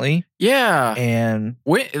 apparently. Yeah. And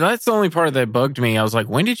That's the only part that bugged me. I was like,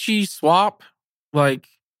 when did she swap? Like,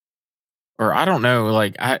 or I don't know.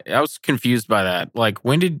 Like, I was confused by that. Like,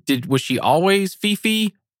 when was she always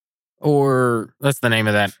Fifi? Or that's the name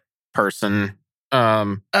of that person.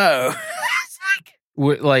 Like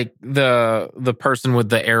the person with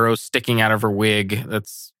the arrow sticking out of her wig.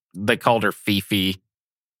 They called her Fifi.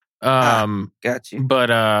 Got you.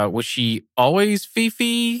 But was she always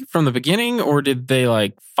Fifi from the beginning, or did they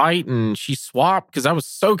like fight and she swapped? Because I was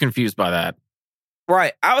so confused by that.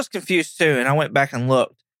 Right. I was confused too, and I went back and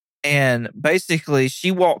looked. And basically,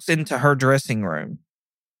 she walks into her dressing room,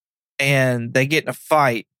 and they get in a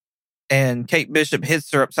fight, and Kate Bishop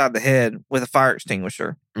hits her upside the head with a fire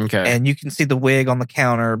extinguisher. Okay. And you can see the wig on the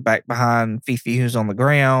counter back behind Fifi, who's on the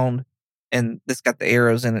ground, and it's got the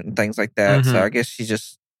arrows in it and things like that. So I guess she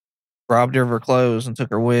just robbed her of her clothes and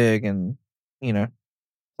took her wig and,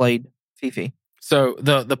 played Fifi. So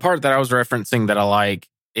the part that I was referencing that I like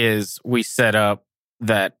is we set up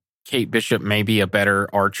that Kate Bishop may be a better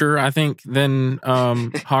archer, I think, than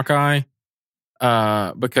Hawkeye.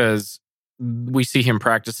 Because we see him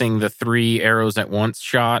practicing the 3 arrows at once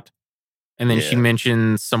shot. And then she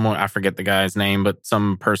mentions someone, I forget the guy's name, but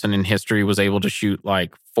some person in history was able to shoot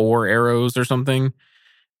like 4 arrows or something.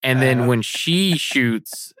 And then when she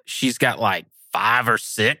shoots, she's got like 5 or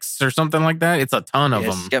 6 or something like that. It's a ton of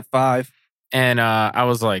them. She's got 5. And I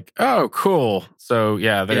was like, oh, cool. So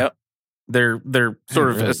yeah, they're sort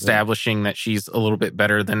of establishing that she's a little bit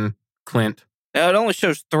better than Clint. Now it only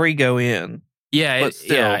shows 3 go in. Yeah,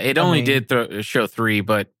 it only did show 3,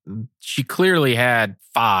 but she clearly had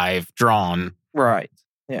 5 drawn. Right.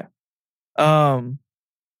 Yeah.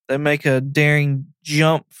 They make a daring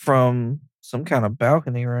jump from some kind of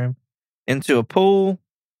balcony room into a pool,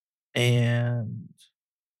 and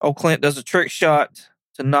Clint does a trick shot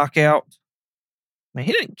to knock out.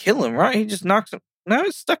 He didn't kill him, right? He just knocks him. No,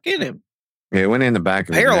 it's stuck in him. Yeah, it went in the back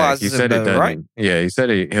of his neck. Paralyzes him, though, right? Yeah, he said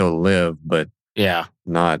he'll live, but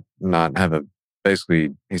not have a. Basically,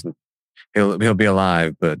 he'll be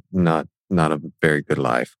alive, but not a very good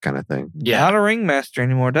life kind of thing. Yeah, not a ringmaster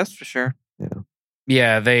anymore. That's for sure.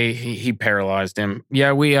 Yeah. He paralyzed him.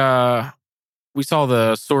 Yeah, we saw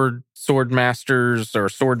the sword masters or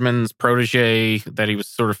swordman's protege that he was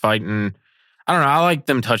sort of fighting. I don't know. I like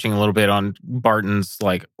them touching a little bit on Barton's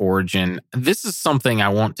like origin. This is something I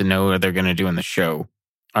want to know what they're going to do in the show.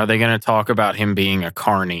 Are they going to talk about him being a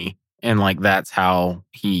carny? And like that's how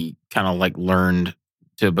he kind of like learned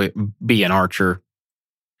to be an archer.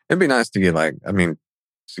 It'd be nice to get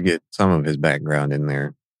to get some of his background in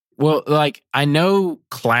there. Well, like I know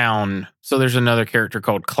Clown. So there's another character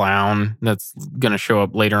called Clown that's going to show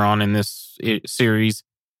up later on in this series.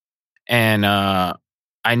 And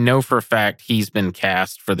I know for a fact he's been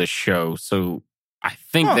cast for the show. So I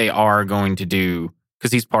think they are going to do,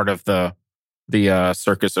 because he's part of the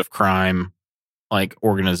Circus of Crime like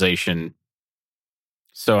organization.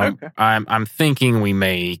 So I'm thinking we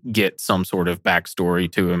may get some sort of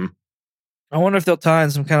backstory to him. I wonder if they'll tie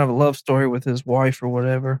in some kind of a love story with his wife or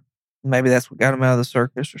whatever. Maybe that's what got him out of the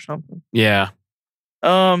circus or something. Yeah.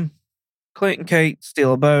 Clint and Kate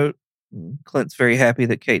steal a boat. Clint's very happy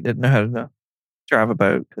that Kate didn't know how to drive a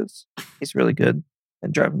boat because he's really good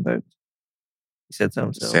at driving boats. He said so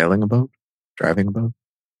himself. Sailing a boat? Driving a boat?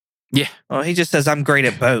 Yeah. Well, he just says, I'm great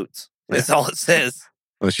at boats. That's all it says.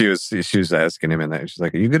 Well, she was asking him in that. She's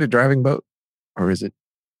like, "Are you good at driving boat, or is it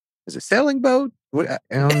sailing boat? What, I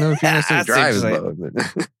don't know if you want to drive a boat."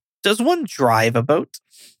 But does one drive a boat?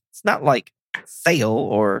 It's not like sail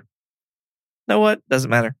or. You know what? Doesn't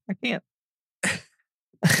matter. I can't.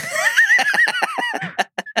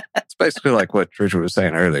 It's basically like what Richard was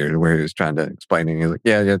saying earlier, where he was trying to explain it. He's like,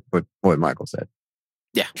 "Yeah, what Michael said."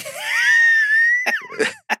 Yeah.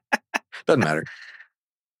 Doesn't matter.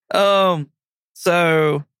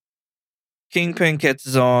 So Kingpin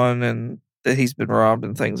catches on and that he's been robbed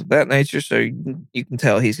and things of that nature. So you can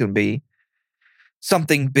tell he's going to be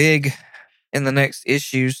something big in the next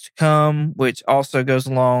issues to come, which also goes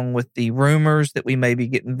along with the rumors that we may be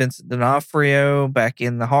getting Vincent D'Onofrio back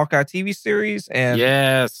in the Hawkeye TV series. And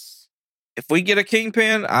yes, if we get a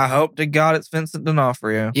Kingpin, I hope to God it's Vincent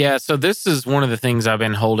D'Onofrio. Yeah, so this is one of the things I've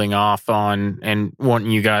been holding off on and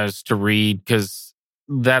wanting you guys to read, because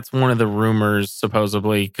that's one of the rumors,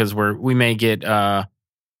 supposedly, because we may get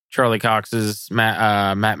Charlie Cox's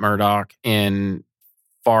Matt Murdock in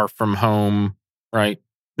Far From Home, right?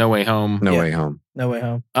 No Way Home. No Way Home. No Way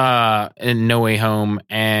Home. In No Way Home,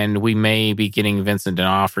 and we may be getting Vincent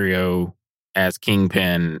D'Onofrio as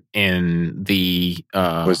Kingpin in the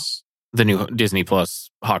Was new Disney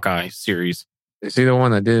Plus Hawkeye series. is he the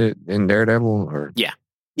one that did it in Daredevil? Or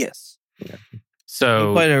Yes.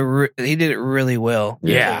 So He did it really well.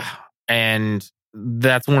 yeah. And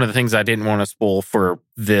that's one of the things I didn't want to spoil for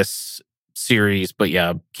this series. But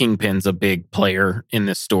yeah, Kingpin's a big player in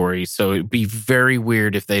this story. So it'd be very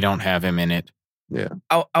weird if they don't have him in it. Yeah.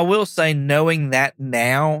 I will say, knowing that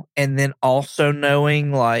now, and then also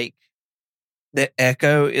knowing like that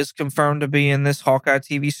Echo is confirmed to be in this Hawkeye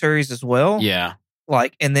TV series as well. Yeah.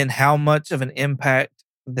 Like, and then how much of an impact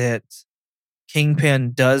that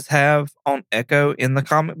Kingpin does have on Echo in the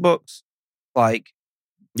comic books. Like,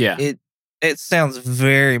 Yeah. it sounds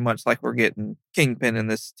very much like we're getting Kingpin in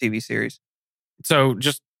this TV series. So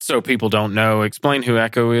just so people don't know, explain who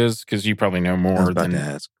Echo is, because you probably know I was more about than to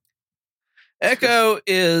ask. Echo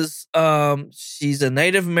is she's a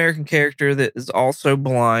Native American character that is also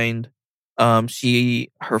blind.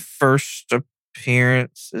 Her first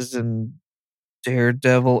appearance is in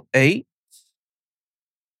Daredevil 8.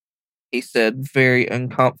 He said very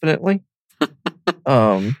unconfidently.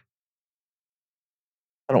 I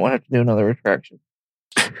don't want to have to do another retraction.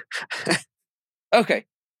 Okay.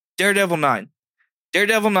 Daredevil 9.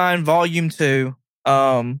 Daredevil 9 Volume 2.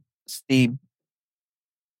 It's the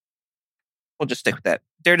We'll just stick with that.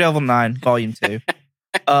 Daredevil 9, Volume 2.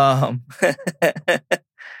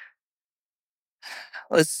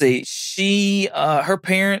 Let's see. Her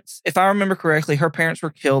parents, if I remember correctly, her parents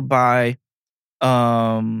were killed by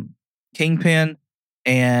Kingpin,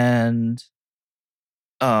 and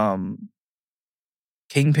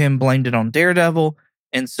Kingpin blamed it on Daredevil,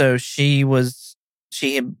 and so she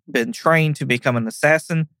had been trained to become an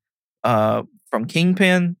assassin from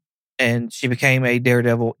Kingpin, and she became a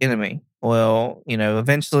Daredevil enemy. Well,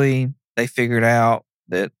 eventually they figured out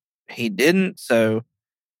that he didn't, so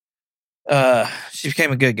she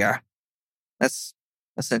became a good guy. That's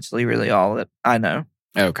essentially really all that I know.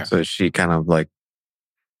 Okay. So she kind of like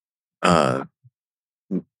the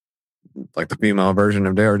female version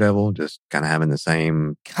of Daredevil, just kind of having the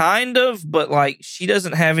same. Kind of, but like she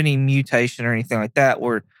doesn't have any mutation or anything like that.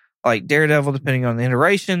 Where like Daredevil, depending on the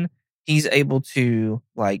iteration, he's able to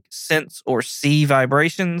like sense or see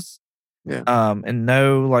vibrations. Yeah. And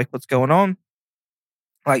know like what's going on.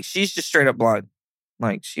 Like she's just straight up blind.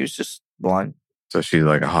 Like she was just blind. So she's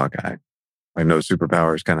like a Hawkeye, like no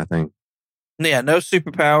superpowers kind of thing. Yeah, no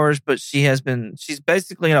superpowers, but she's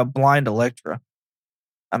basically a blind Elektra.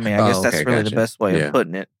 I mean, I guess that's really the best way of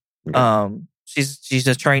putting it. Okay. She's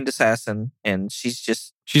a trained assassin, and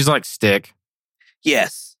she's like Stick.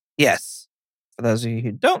 Yes. For those of you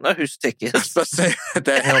who don't know who Stick is, I was about to say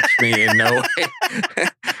that helps me in no way.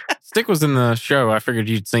 Stick was in the show. I figured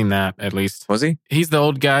you'd seen that at least. Was he? He's the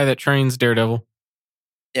old guy that trains Daredevil.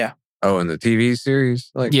 Yeah. Oh, in the TV series?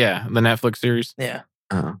 Like, yeah, the Netflix series. Yeah.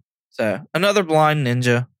 Oh. So another blind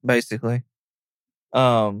ninja, basically.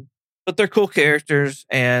 But they're cool characters,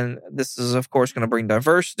 and this is, of course, going to bring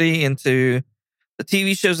diversity into the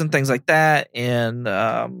TV shows and things like that. And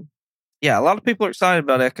yeah, a lot of people are excited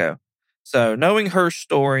about Echo. So knowing her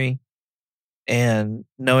story and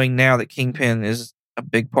knowing now that Kingpin is a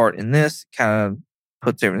big part in this kind of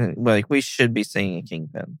puts everything like we should be seeing a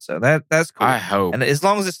Kingpin. So that's cool. I hope. And as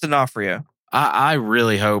long as it's D'Onofrio. I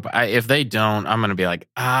really hope. If they don't, I'm going to be like,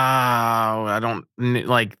 I don't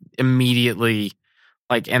like immediately.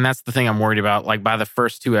 Like, and that's the thing I'm worried about. Like, by the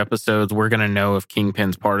first 2 episodes, we're going to know if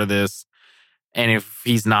Kingpin's part of this. And if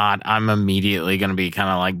he's not, I'm immediately going to be kind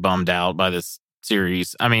of like bummed out by this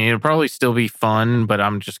series. I mean, it'll probably still be fun, but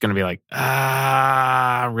I'm just going to be like,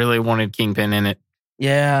 I really wanted Kingpin in it.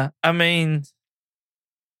 Yeah. I mean,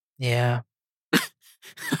 yeah.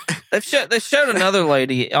 They've showed another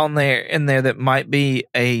lady in there that might be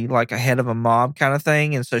a head of a mob kind of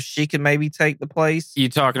thing, and so she could maybe take the place. You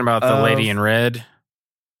talking about the lady in red?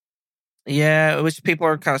 Yeah, which people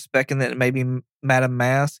are kind of speculating that it may be Madame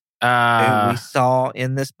Mask, who we saw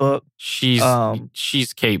in this book. She's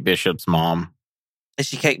Kate Bishop's mom. Is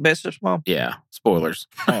she Kate Bishop's mom? Yeah. Spoilers.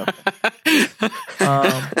 Oh.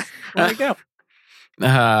 There we go.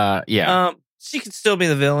 Yeah. She could still be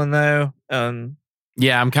the villain though.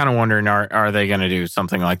 Yeah, I'm kind of wondering, are they going to do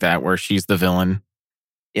something like that where she's the villain?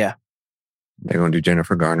 Yeah. They're going to do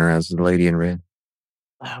Jennifer Garner as the lady in red.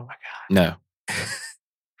 Oh my God. No.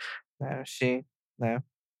 No.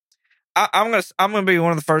 I'm gonna be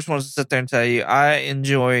one of the first ones to sit there and tell you I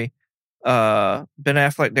enjoy Ben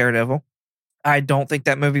Affleck Daredevil. I don't think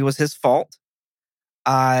that movie was his fault.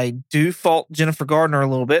 I do fault Jennifer Garner a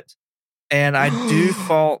little bit, and I do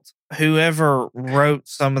fault whoever wrote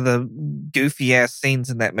some of the goofy ass scenes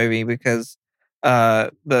in that movie because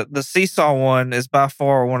The Seesaw one is by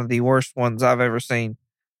far one of the worst ones I've ever seen.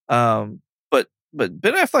 But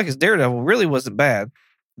Ben Affleck as Daredevil really wasn't bad.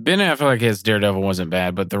 Ben Affleck as Daredevil wasn't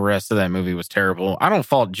bad, but the rest of that movie was terrible. I don't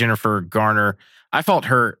fault Jennifer Garner. I fault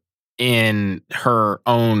her in her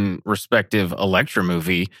own respective Elektra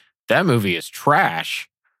movie. That movie is trash.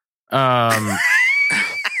 But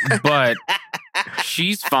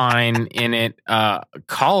she's fine in it.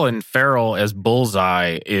 Colin Farrell as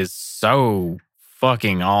Bullseye is so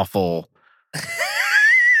fucking awful.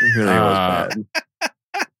 It really was bad.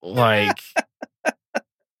 Like,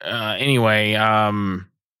 anyway,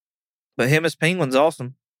 But him as Penguin's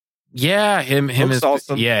awesome. yeah, him Looks as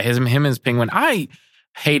awesome. yeah, him as Penguin. I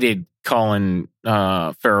hated Colin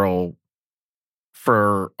Farrell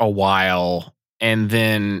for a while, and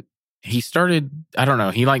then he started. I don't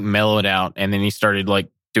know. He like mellowed out, and then he started like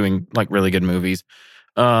doing like really good movies.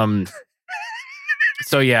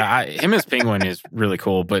 So yeah, him as Penguin is really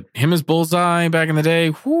cool, but him as Bullseye back in the day,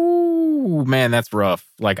 whoo, man, that's rough.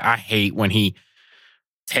 Like I hate when he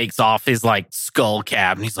takes off his like skull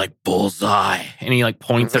cap and he's like Bullseye, and he like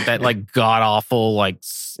points at that like god awful like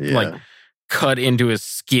cut into his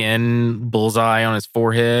skin bullseye on his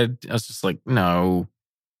forehead. I was just like, no,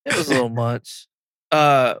 it was a little much.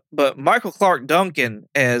 But Michael Clark Duncan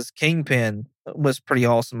as Kingpin was pretty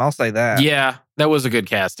awesome. I'll say that. Yeah, that was a good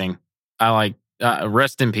casting. I like.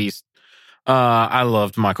 Rest in peace. I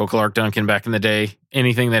loved Michael Clark Duncan back in the day.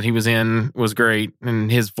 Anything that he was in was great.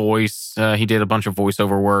 And his voice, he did a bunch of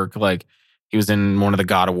voiceover work. Like he was in one of the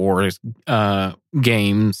God of War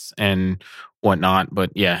games and whatnot. But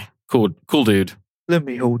yeah, cool dude. Let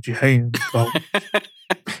me hold your hand, folks.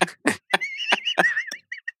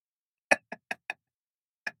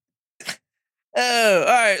 Oh, all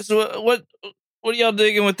right. So what are y'all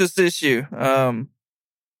digging with this issue?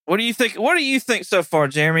 What do you think? What do you think so far,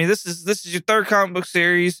 Jeremy? This is your third comic book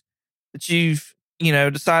series that you've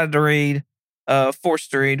decided to read,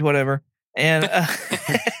 forced to read, whatever. And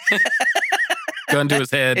gun to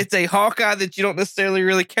his head. It's a Hawkeye that you don't necessarily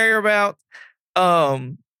really care about.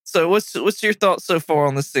 So what's your thoughts so far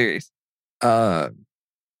on this series? So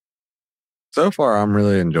far, I'm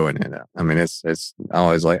really enjoying it. I mean, it's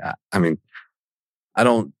always like, I mean, I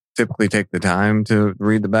don't typically take the time to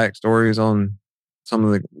read the backstories on some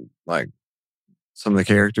of the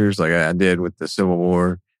characters like I did with the Civil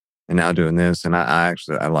War and now doing this. And I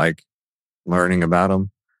like learning about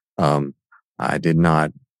them. I did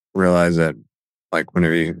not realize that, like,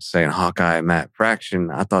 whenever you're saying Hawkeye Matt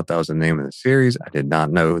Fraction, I thought that was the name of the series. I did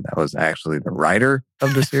not know that was actually the writer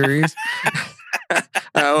of the series. I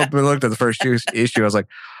opened and looked at the first issue. I was like,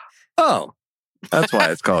 oh, that's why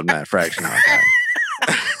it's called Matt Fraction Hawkeye.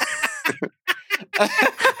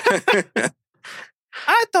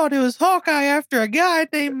 I thought it was Hawkeye after a guy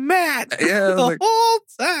named Matt the whole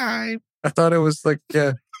time. I thought it was like,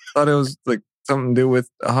 something to do with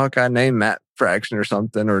a Hawkeye named Matt Fraction or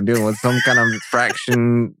something, or dealing with some kind of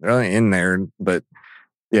fraction in there. But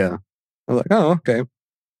yeah, I was like, oh, okay.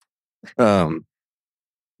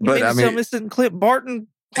 But I mean, this isn't Clint Barton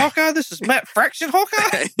Hawkeye. This is Matt Fraction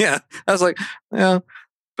Hawkeye. Yeah, I was like, yeah,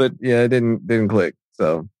 but yeah, it didn't click.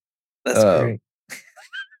 So that's great.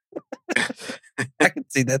 I can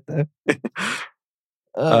see that though.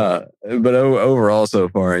 But overall, so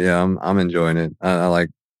far, yeah, I'm enjoying it. I like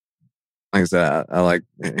I said, I like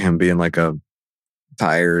him being like a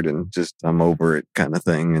tired and just I'm over it kind of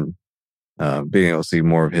thing, and being able to see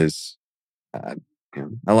more of his. I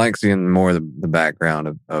like seeing more of the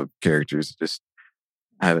background of characters. Just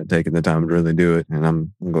I haven't taken the time to really do it, and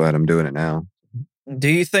I'm glad I'm doing it now. Do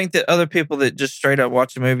you think that other people that just straight up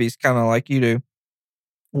watch the movies, kind of like you do,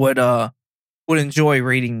 would enjoy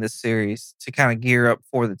reading this series to kind of gear up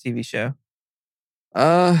for the TV show?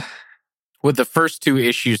 With the first two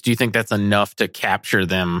issues, do you think that's enough to capture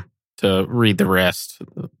them to read the rest?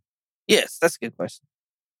 Yes, that's a good question.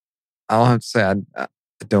 I'll have to say I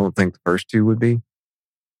don't think the first two would be.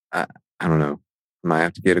 I don't know. Might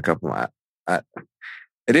have to get a couple. It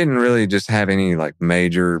didn't really just have any like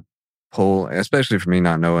major pull, especially for me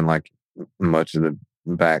not knowing like much of the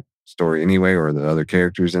backstory anyway, or the other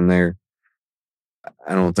characters in there.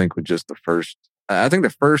 I don't think with just the first. I think the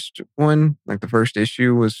first one, like the first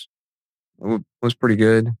issue, was pretty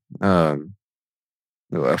good. A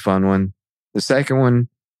fun one. The second one,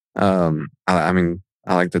 I mean,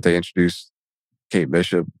 I like that they introduced Kate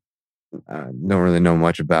Bishop. Don't really know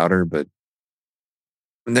much about her, but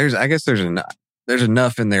there's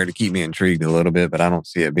enough in there to keep me intrigued a little bit, but I don't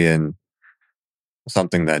see it being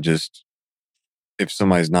something that just, if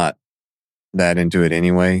somebody's not that into it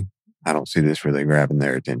anyway, I don't see this really grabbing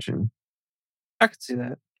their attention. I could see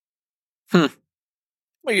that.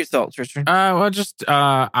 What are your thoughts, Richard? Well, just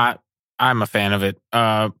I'm a fan of it.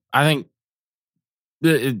 I think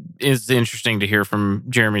it is interesting to hear from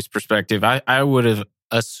Jeremy's perspective. I would have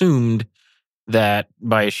assumed that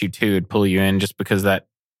by issue 2 it'd pull you in, just because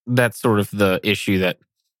that's sort of the issue that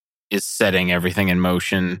is setting everything in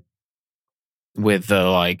motion with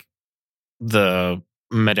the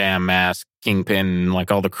Madame Mask, Kingpin,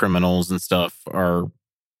 like all the criminals and stuff are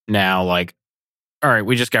now like, all right,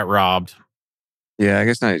 we just got robbed. Yeah, I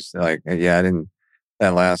guess nice. Like, yeah, I didn't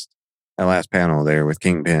that last panel there with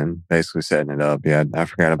Kingpin basically setting it up. Yeah, I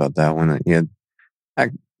forgot about that one. Yeah,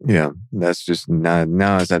 that's just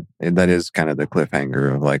now is that is kind of the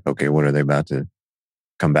cliffhanger of like, okay, what are they about to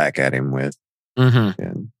come back at him with? Mm-hmm.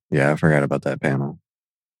 And yeah, I forgot about that panel.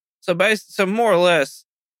 So more or less,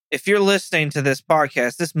 if you're listening to this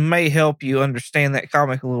podcast, this may help you understand that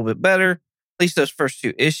comic a little bit better. At least those first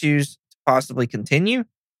 2 issues to possibly continue.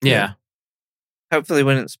 Yeah. Hopefully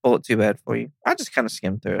we didn't spoil it too bad for you. I just kind of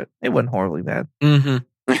skimmed through it. It wasn't horribly bad.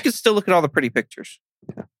 Mm-hmm. You can still look at all the pretty pictures.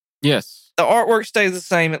 Yeah. Yes. The artwork stays the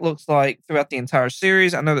same, it looks like, throughout the entire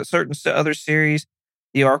series. I know that certain other series,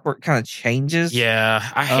 the artwork kind of changes. Yeah,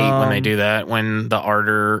 I hate when they do that. When the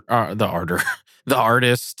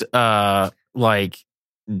artist, like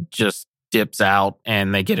just dips out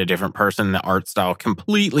and they get a different person. The art style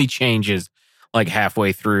completely changes like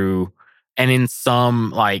halfway through. And in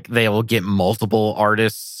some, like, they will get multiple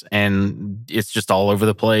artists and it's just all over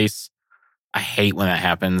the place. I hate when that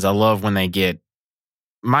happens. I love when they get,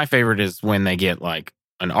 my favorite is when they get like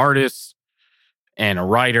an artist and a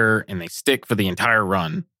writer and they stick for the entire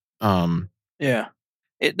run. Yeah.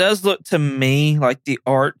 It does look to me like the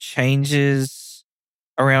art changes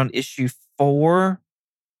around issue 4.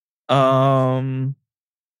 And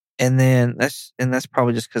then that's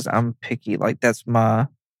probably just because I'm picky. Like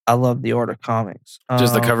I love the art of comics.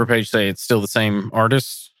 Does the cover page say it's still the same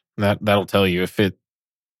artist? That'll tell you if it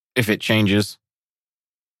changes.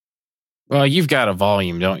 Well, you've got a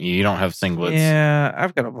volume, don't you? You don't have singlets. Yeah,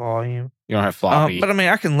 I've got a volume. You don't have floppy. But I mean,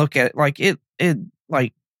 I can look at it like it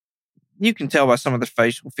like you can tell by some of the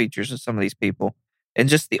facial features of some of these people, and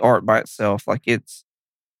just the art by itself. Like it's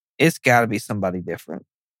got to be somebody different.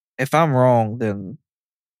 If I'm wrong, then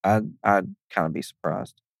I'd kind of be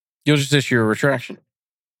surprised. You'll just issue a retraction.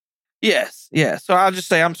 Yes. So I'll just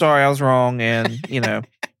say I'm sorry, I was wrong, and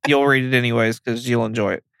you'll read it anyways because you'll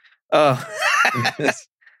enjoy it. But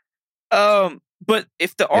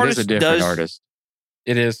if the artist it is a different artist,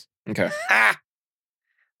 it is okay.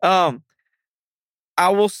 I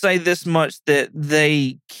will say this much, that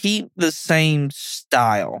they keep the same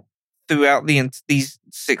style throughout these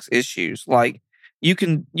 6 issues. Like you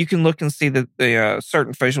can look and see that the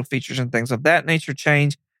certain facial features and things of that nature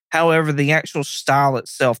change. However, the actual style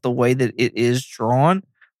itself, the way that it is drawn,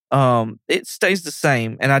 it stays the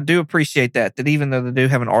same. And I do appreciate that even though they do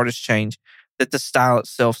have an artist change, that the style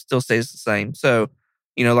itself still stays the same. So,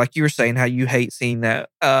 like you were saying, how you hate seeing that.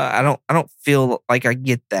 I don't feel like I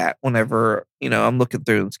get that whenever, I'm looking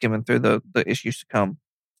through and skimming through the issues to come.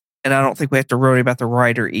 And I don't think we have to worry about the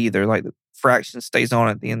writer either. Like the Fraction stays on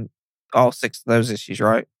at the end, all 6 of those issues,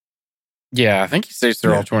 right? Yeah, I think he stays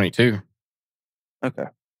through all 22. Okay.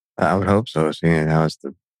 I would hope so. Seeing how it's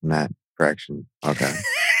the Matt Fraction. Okay.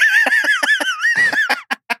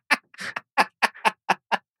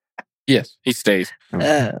 Yes, he stays.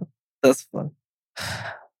 That's fun.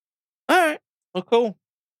 All right. Well, cool.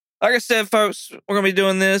 Like I said, folks, we're going to be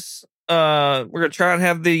doing this. We're going to try and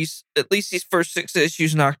have at least these first 6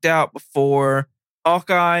 issues knocked out before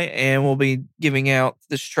Hawkeye, and we'll be giving out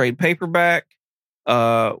this trade paperback.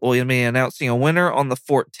 We'll be announcing a winner on the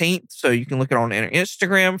 14th, so you can look it on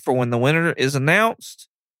Instagram for when the winner is announced.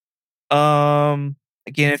 Again,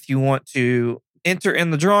 if you want to enter in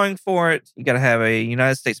the drawing for it, you got to have a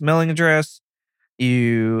United States mailing address.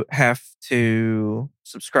 You have to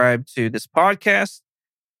subscribe to this podcast,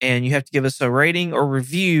 and you have to give us a rating or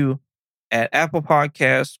review at Apple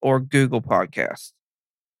Podcasts or Google Podcasts.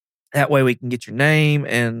 That way we can get your name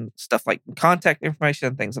and stuff like contact information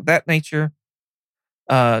and things of that nature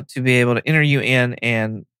to be able to enter you in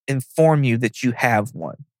and inform you that you have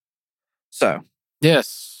won. So.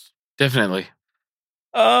 Yes, definitely.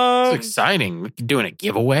 It's exciting. We're doing a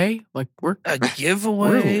giveaway. Like we're a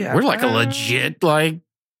giveaway. We're like a legit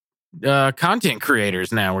content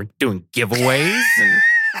creators now. We're doing giveaways and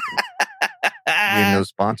getting those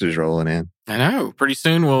sponsors rolling in. I know. Pretty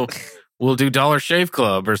soon we'll do Dollar Shave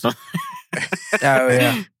Club or something. Oh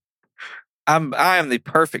yeah. I am the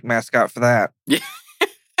perfect mascot for that. Yeah.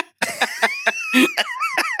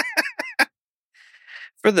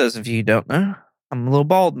 For those of you who don't know, I'm a little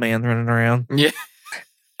bald man running around. Yeah.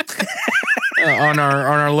 on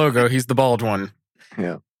our logo, he's the bald one.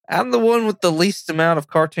 Yeah. I'm the one with the least amount of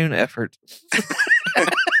cartoon effort.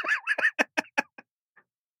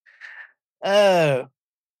 Oh.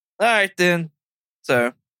 All right, then.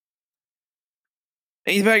 So,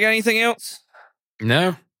 anybody got anything else?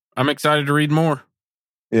 No, I'm excited to read more.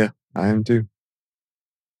 I am too.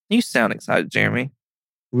 You sound excited, Jeremy.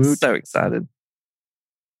 Woot. So excited.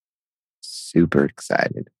 Super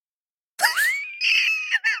excited.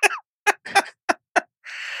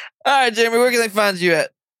 All right, Jeremy, where can they find you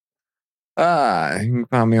at? You can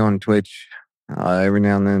find me on Twitch every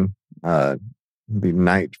now and then. Be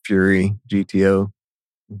Night Fury GTO.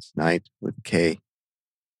 It's Night with a K.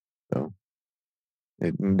 So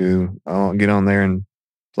I'll get on there and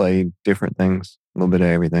play different things, a little bit of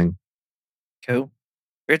everything. Cool.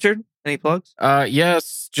 Richard, any plugs?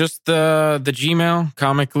 Yes, just the Gmail,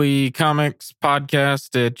 Comically Comics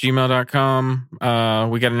Podcast at gmail.com.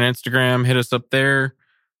 We got an Instagram, hit us up there.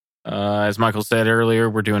 As Michael said earlier,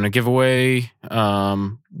 we're doing a giveaway.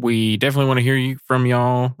 We definitely want to hear from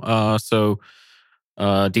y'all. So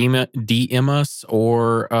DM us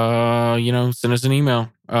or send us an email.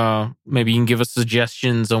 Maybe you can give us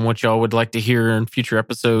suggestions on what y'all would like to hear in future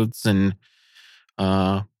episodes. And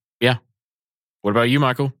yeah. What about you,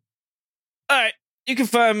 Michael? All right. You can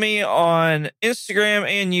find me on Instagram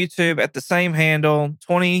and YouTube at the same handle,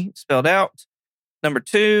 20 spelled out,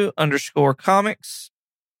 2 _comics.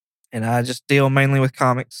 And I just deal mainly with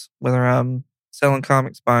comics, whether I'm selling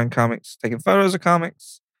comics, buying comics, taking photos of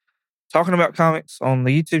comics, talking about comics on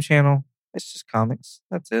the YouTube channel. It's just comics.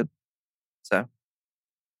 That's it. So,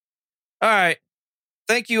 all right.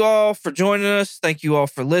 Thank you all for joining us. Thank you all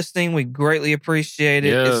for listening. We greatly appreciate it.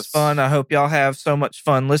 Yes. It's fun. I hope y'all have so much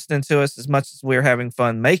fun listening to us as much as we're having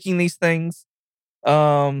fun making these things.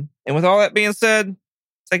 And with all that being said,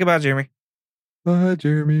 say goodbye, Jeremy. Bye,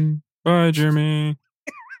 Jeremy. Bye, Jeremy.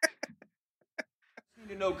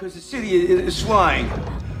 Because the city is flying.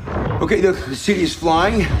 Okay, look, the city is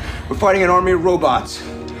flying. We're fighting an army of robots.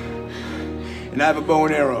 And I have a bow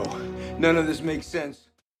and arrow. None of this makes sense.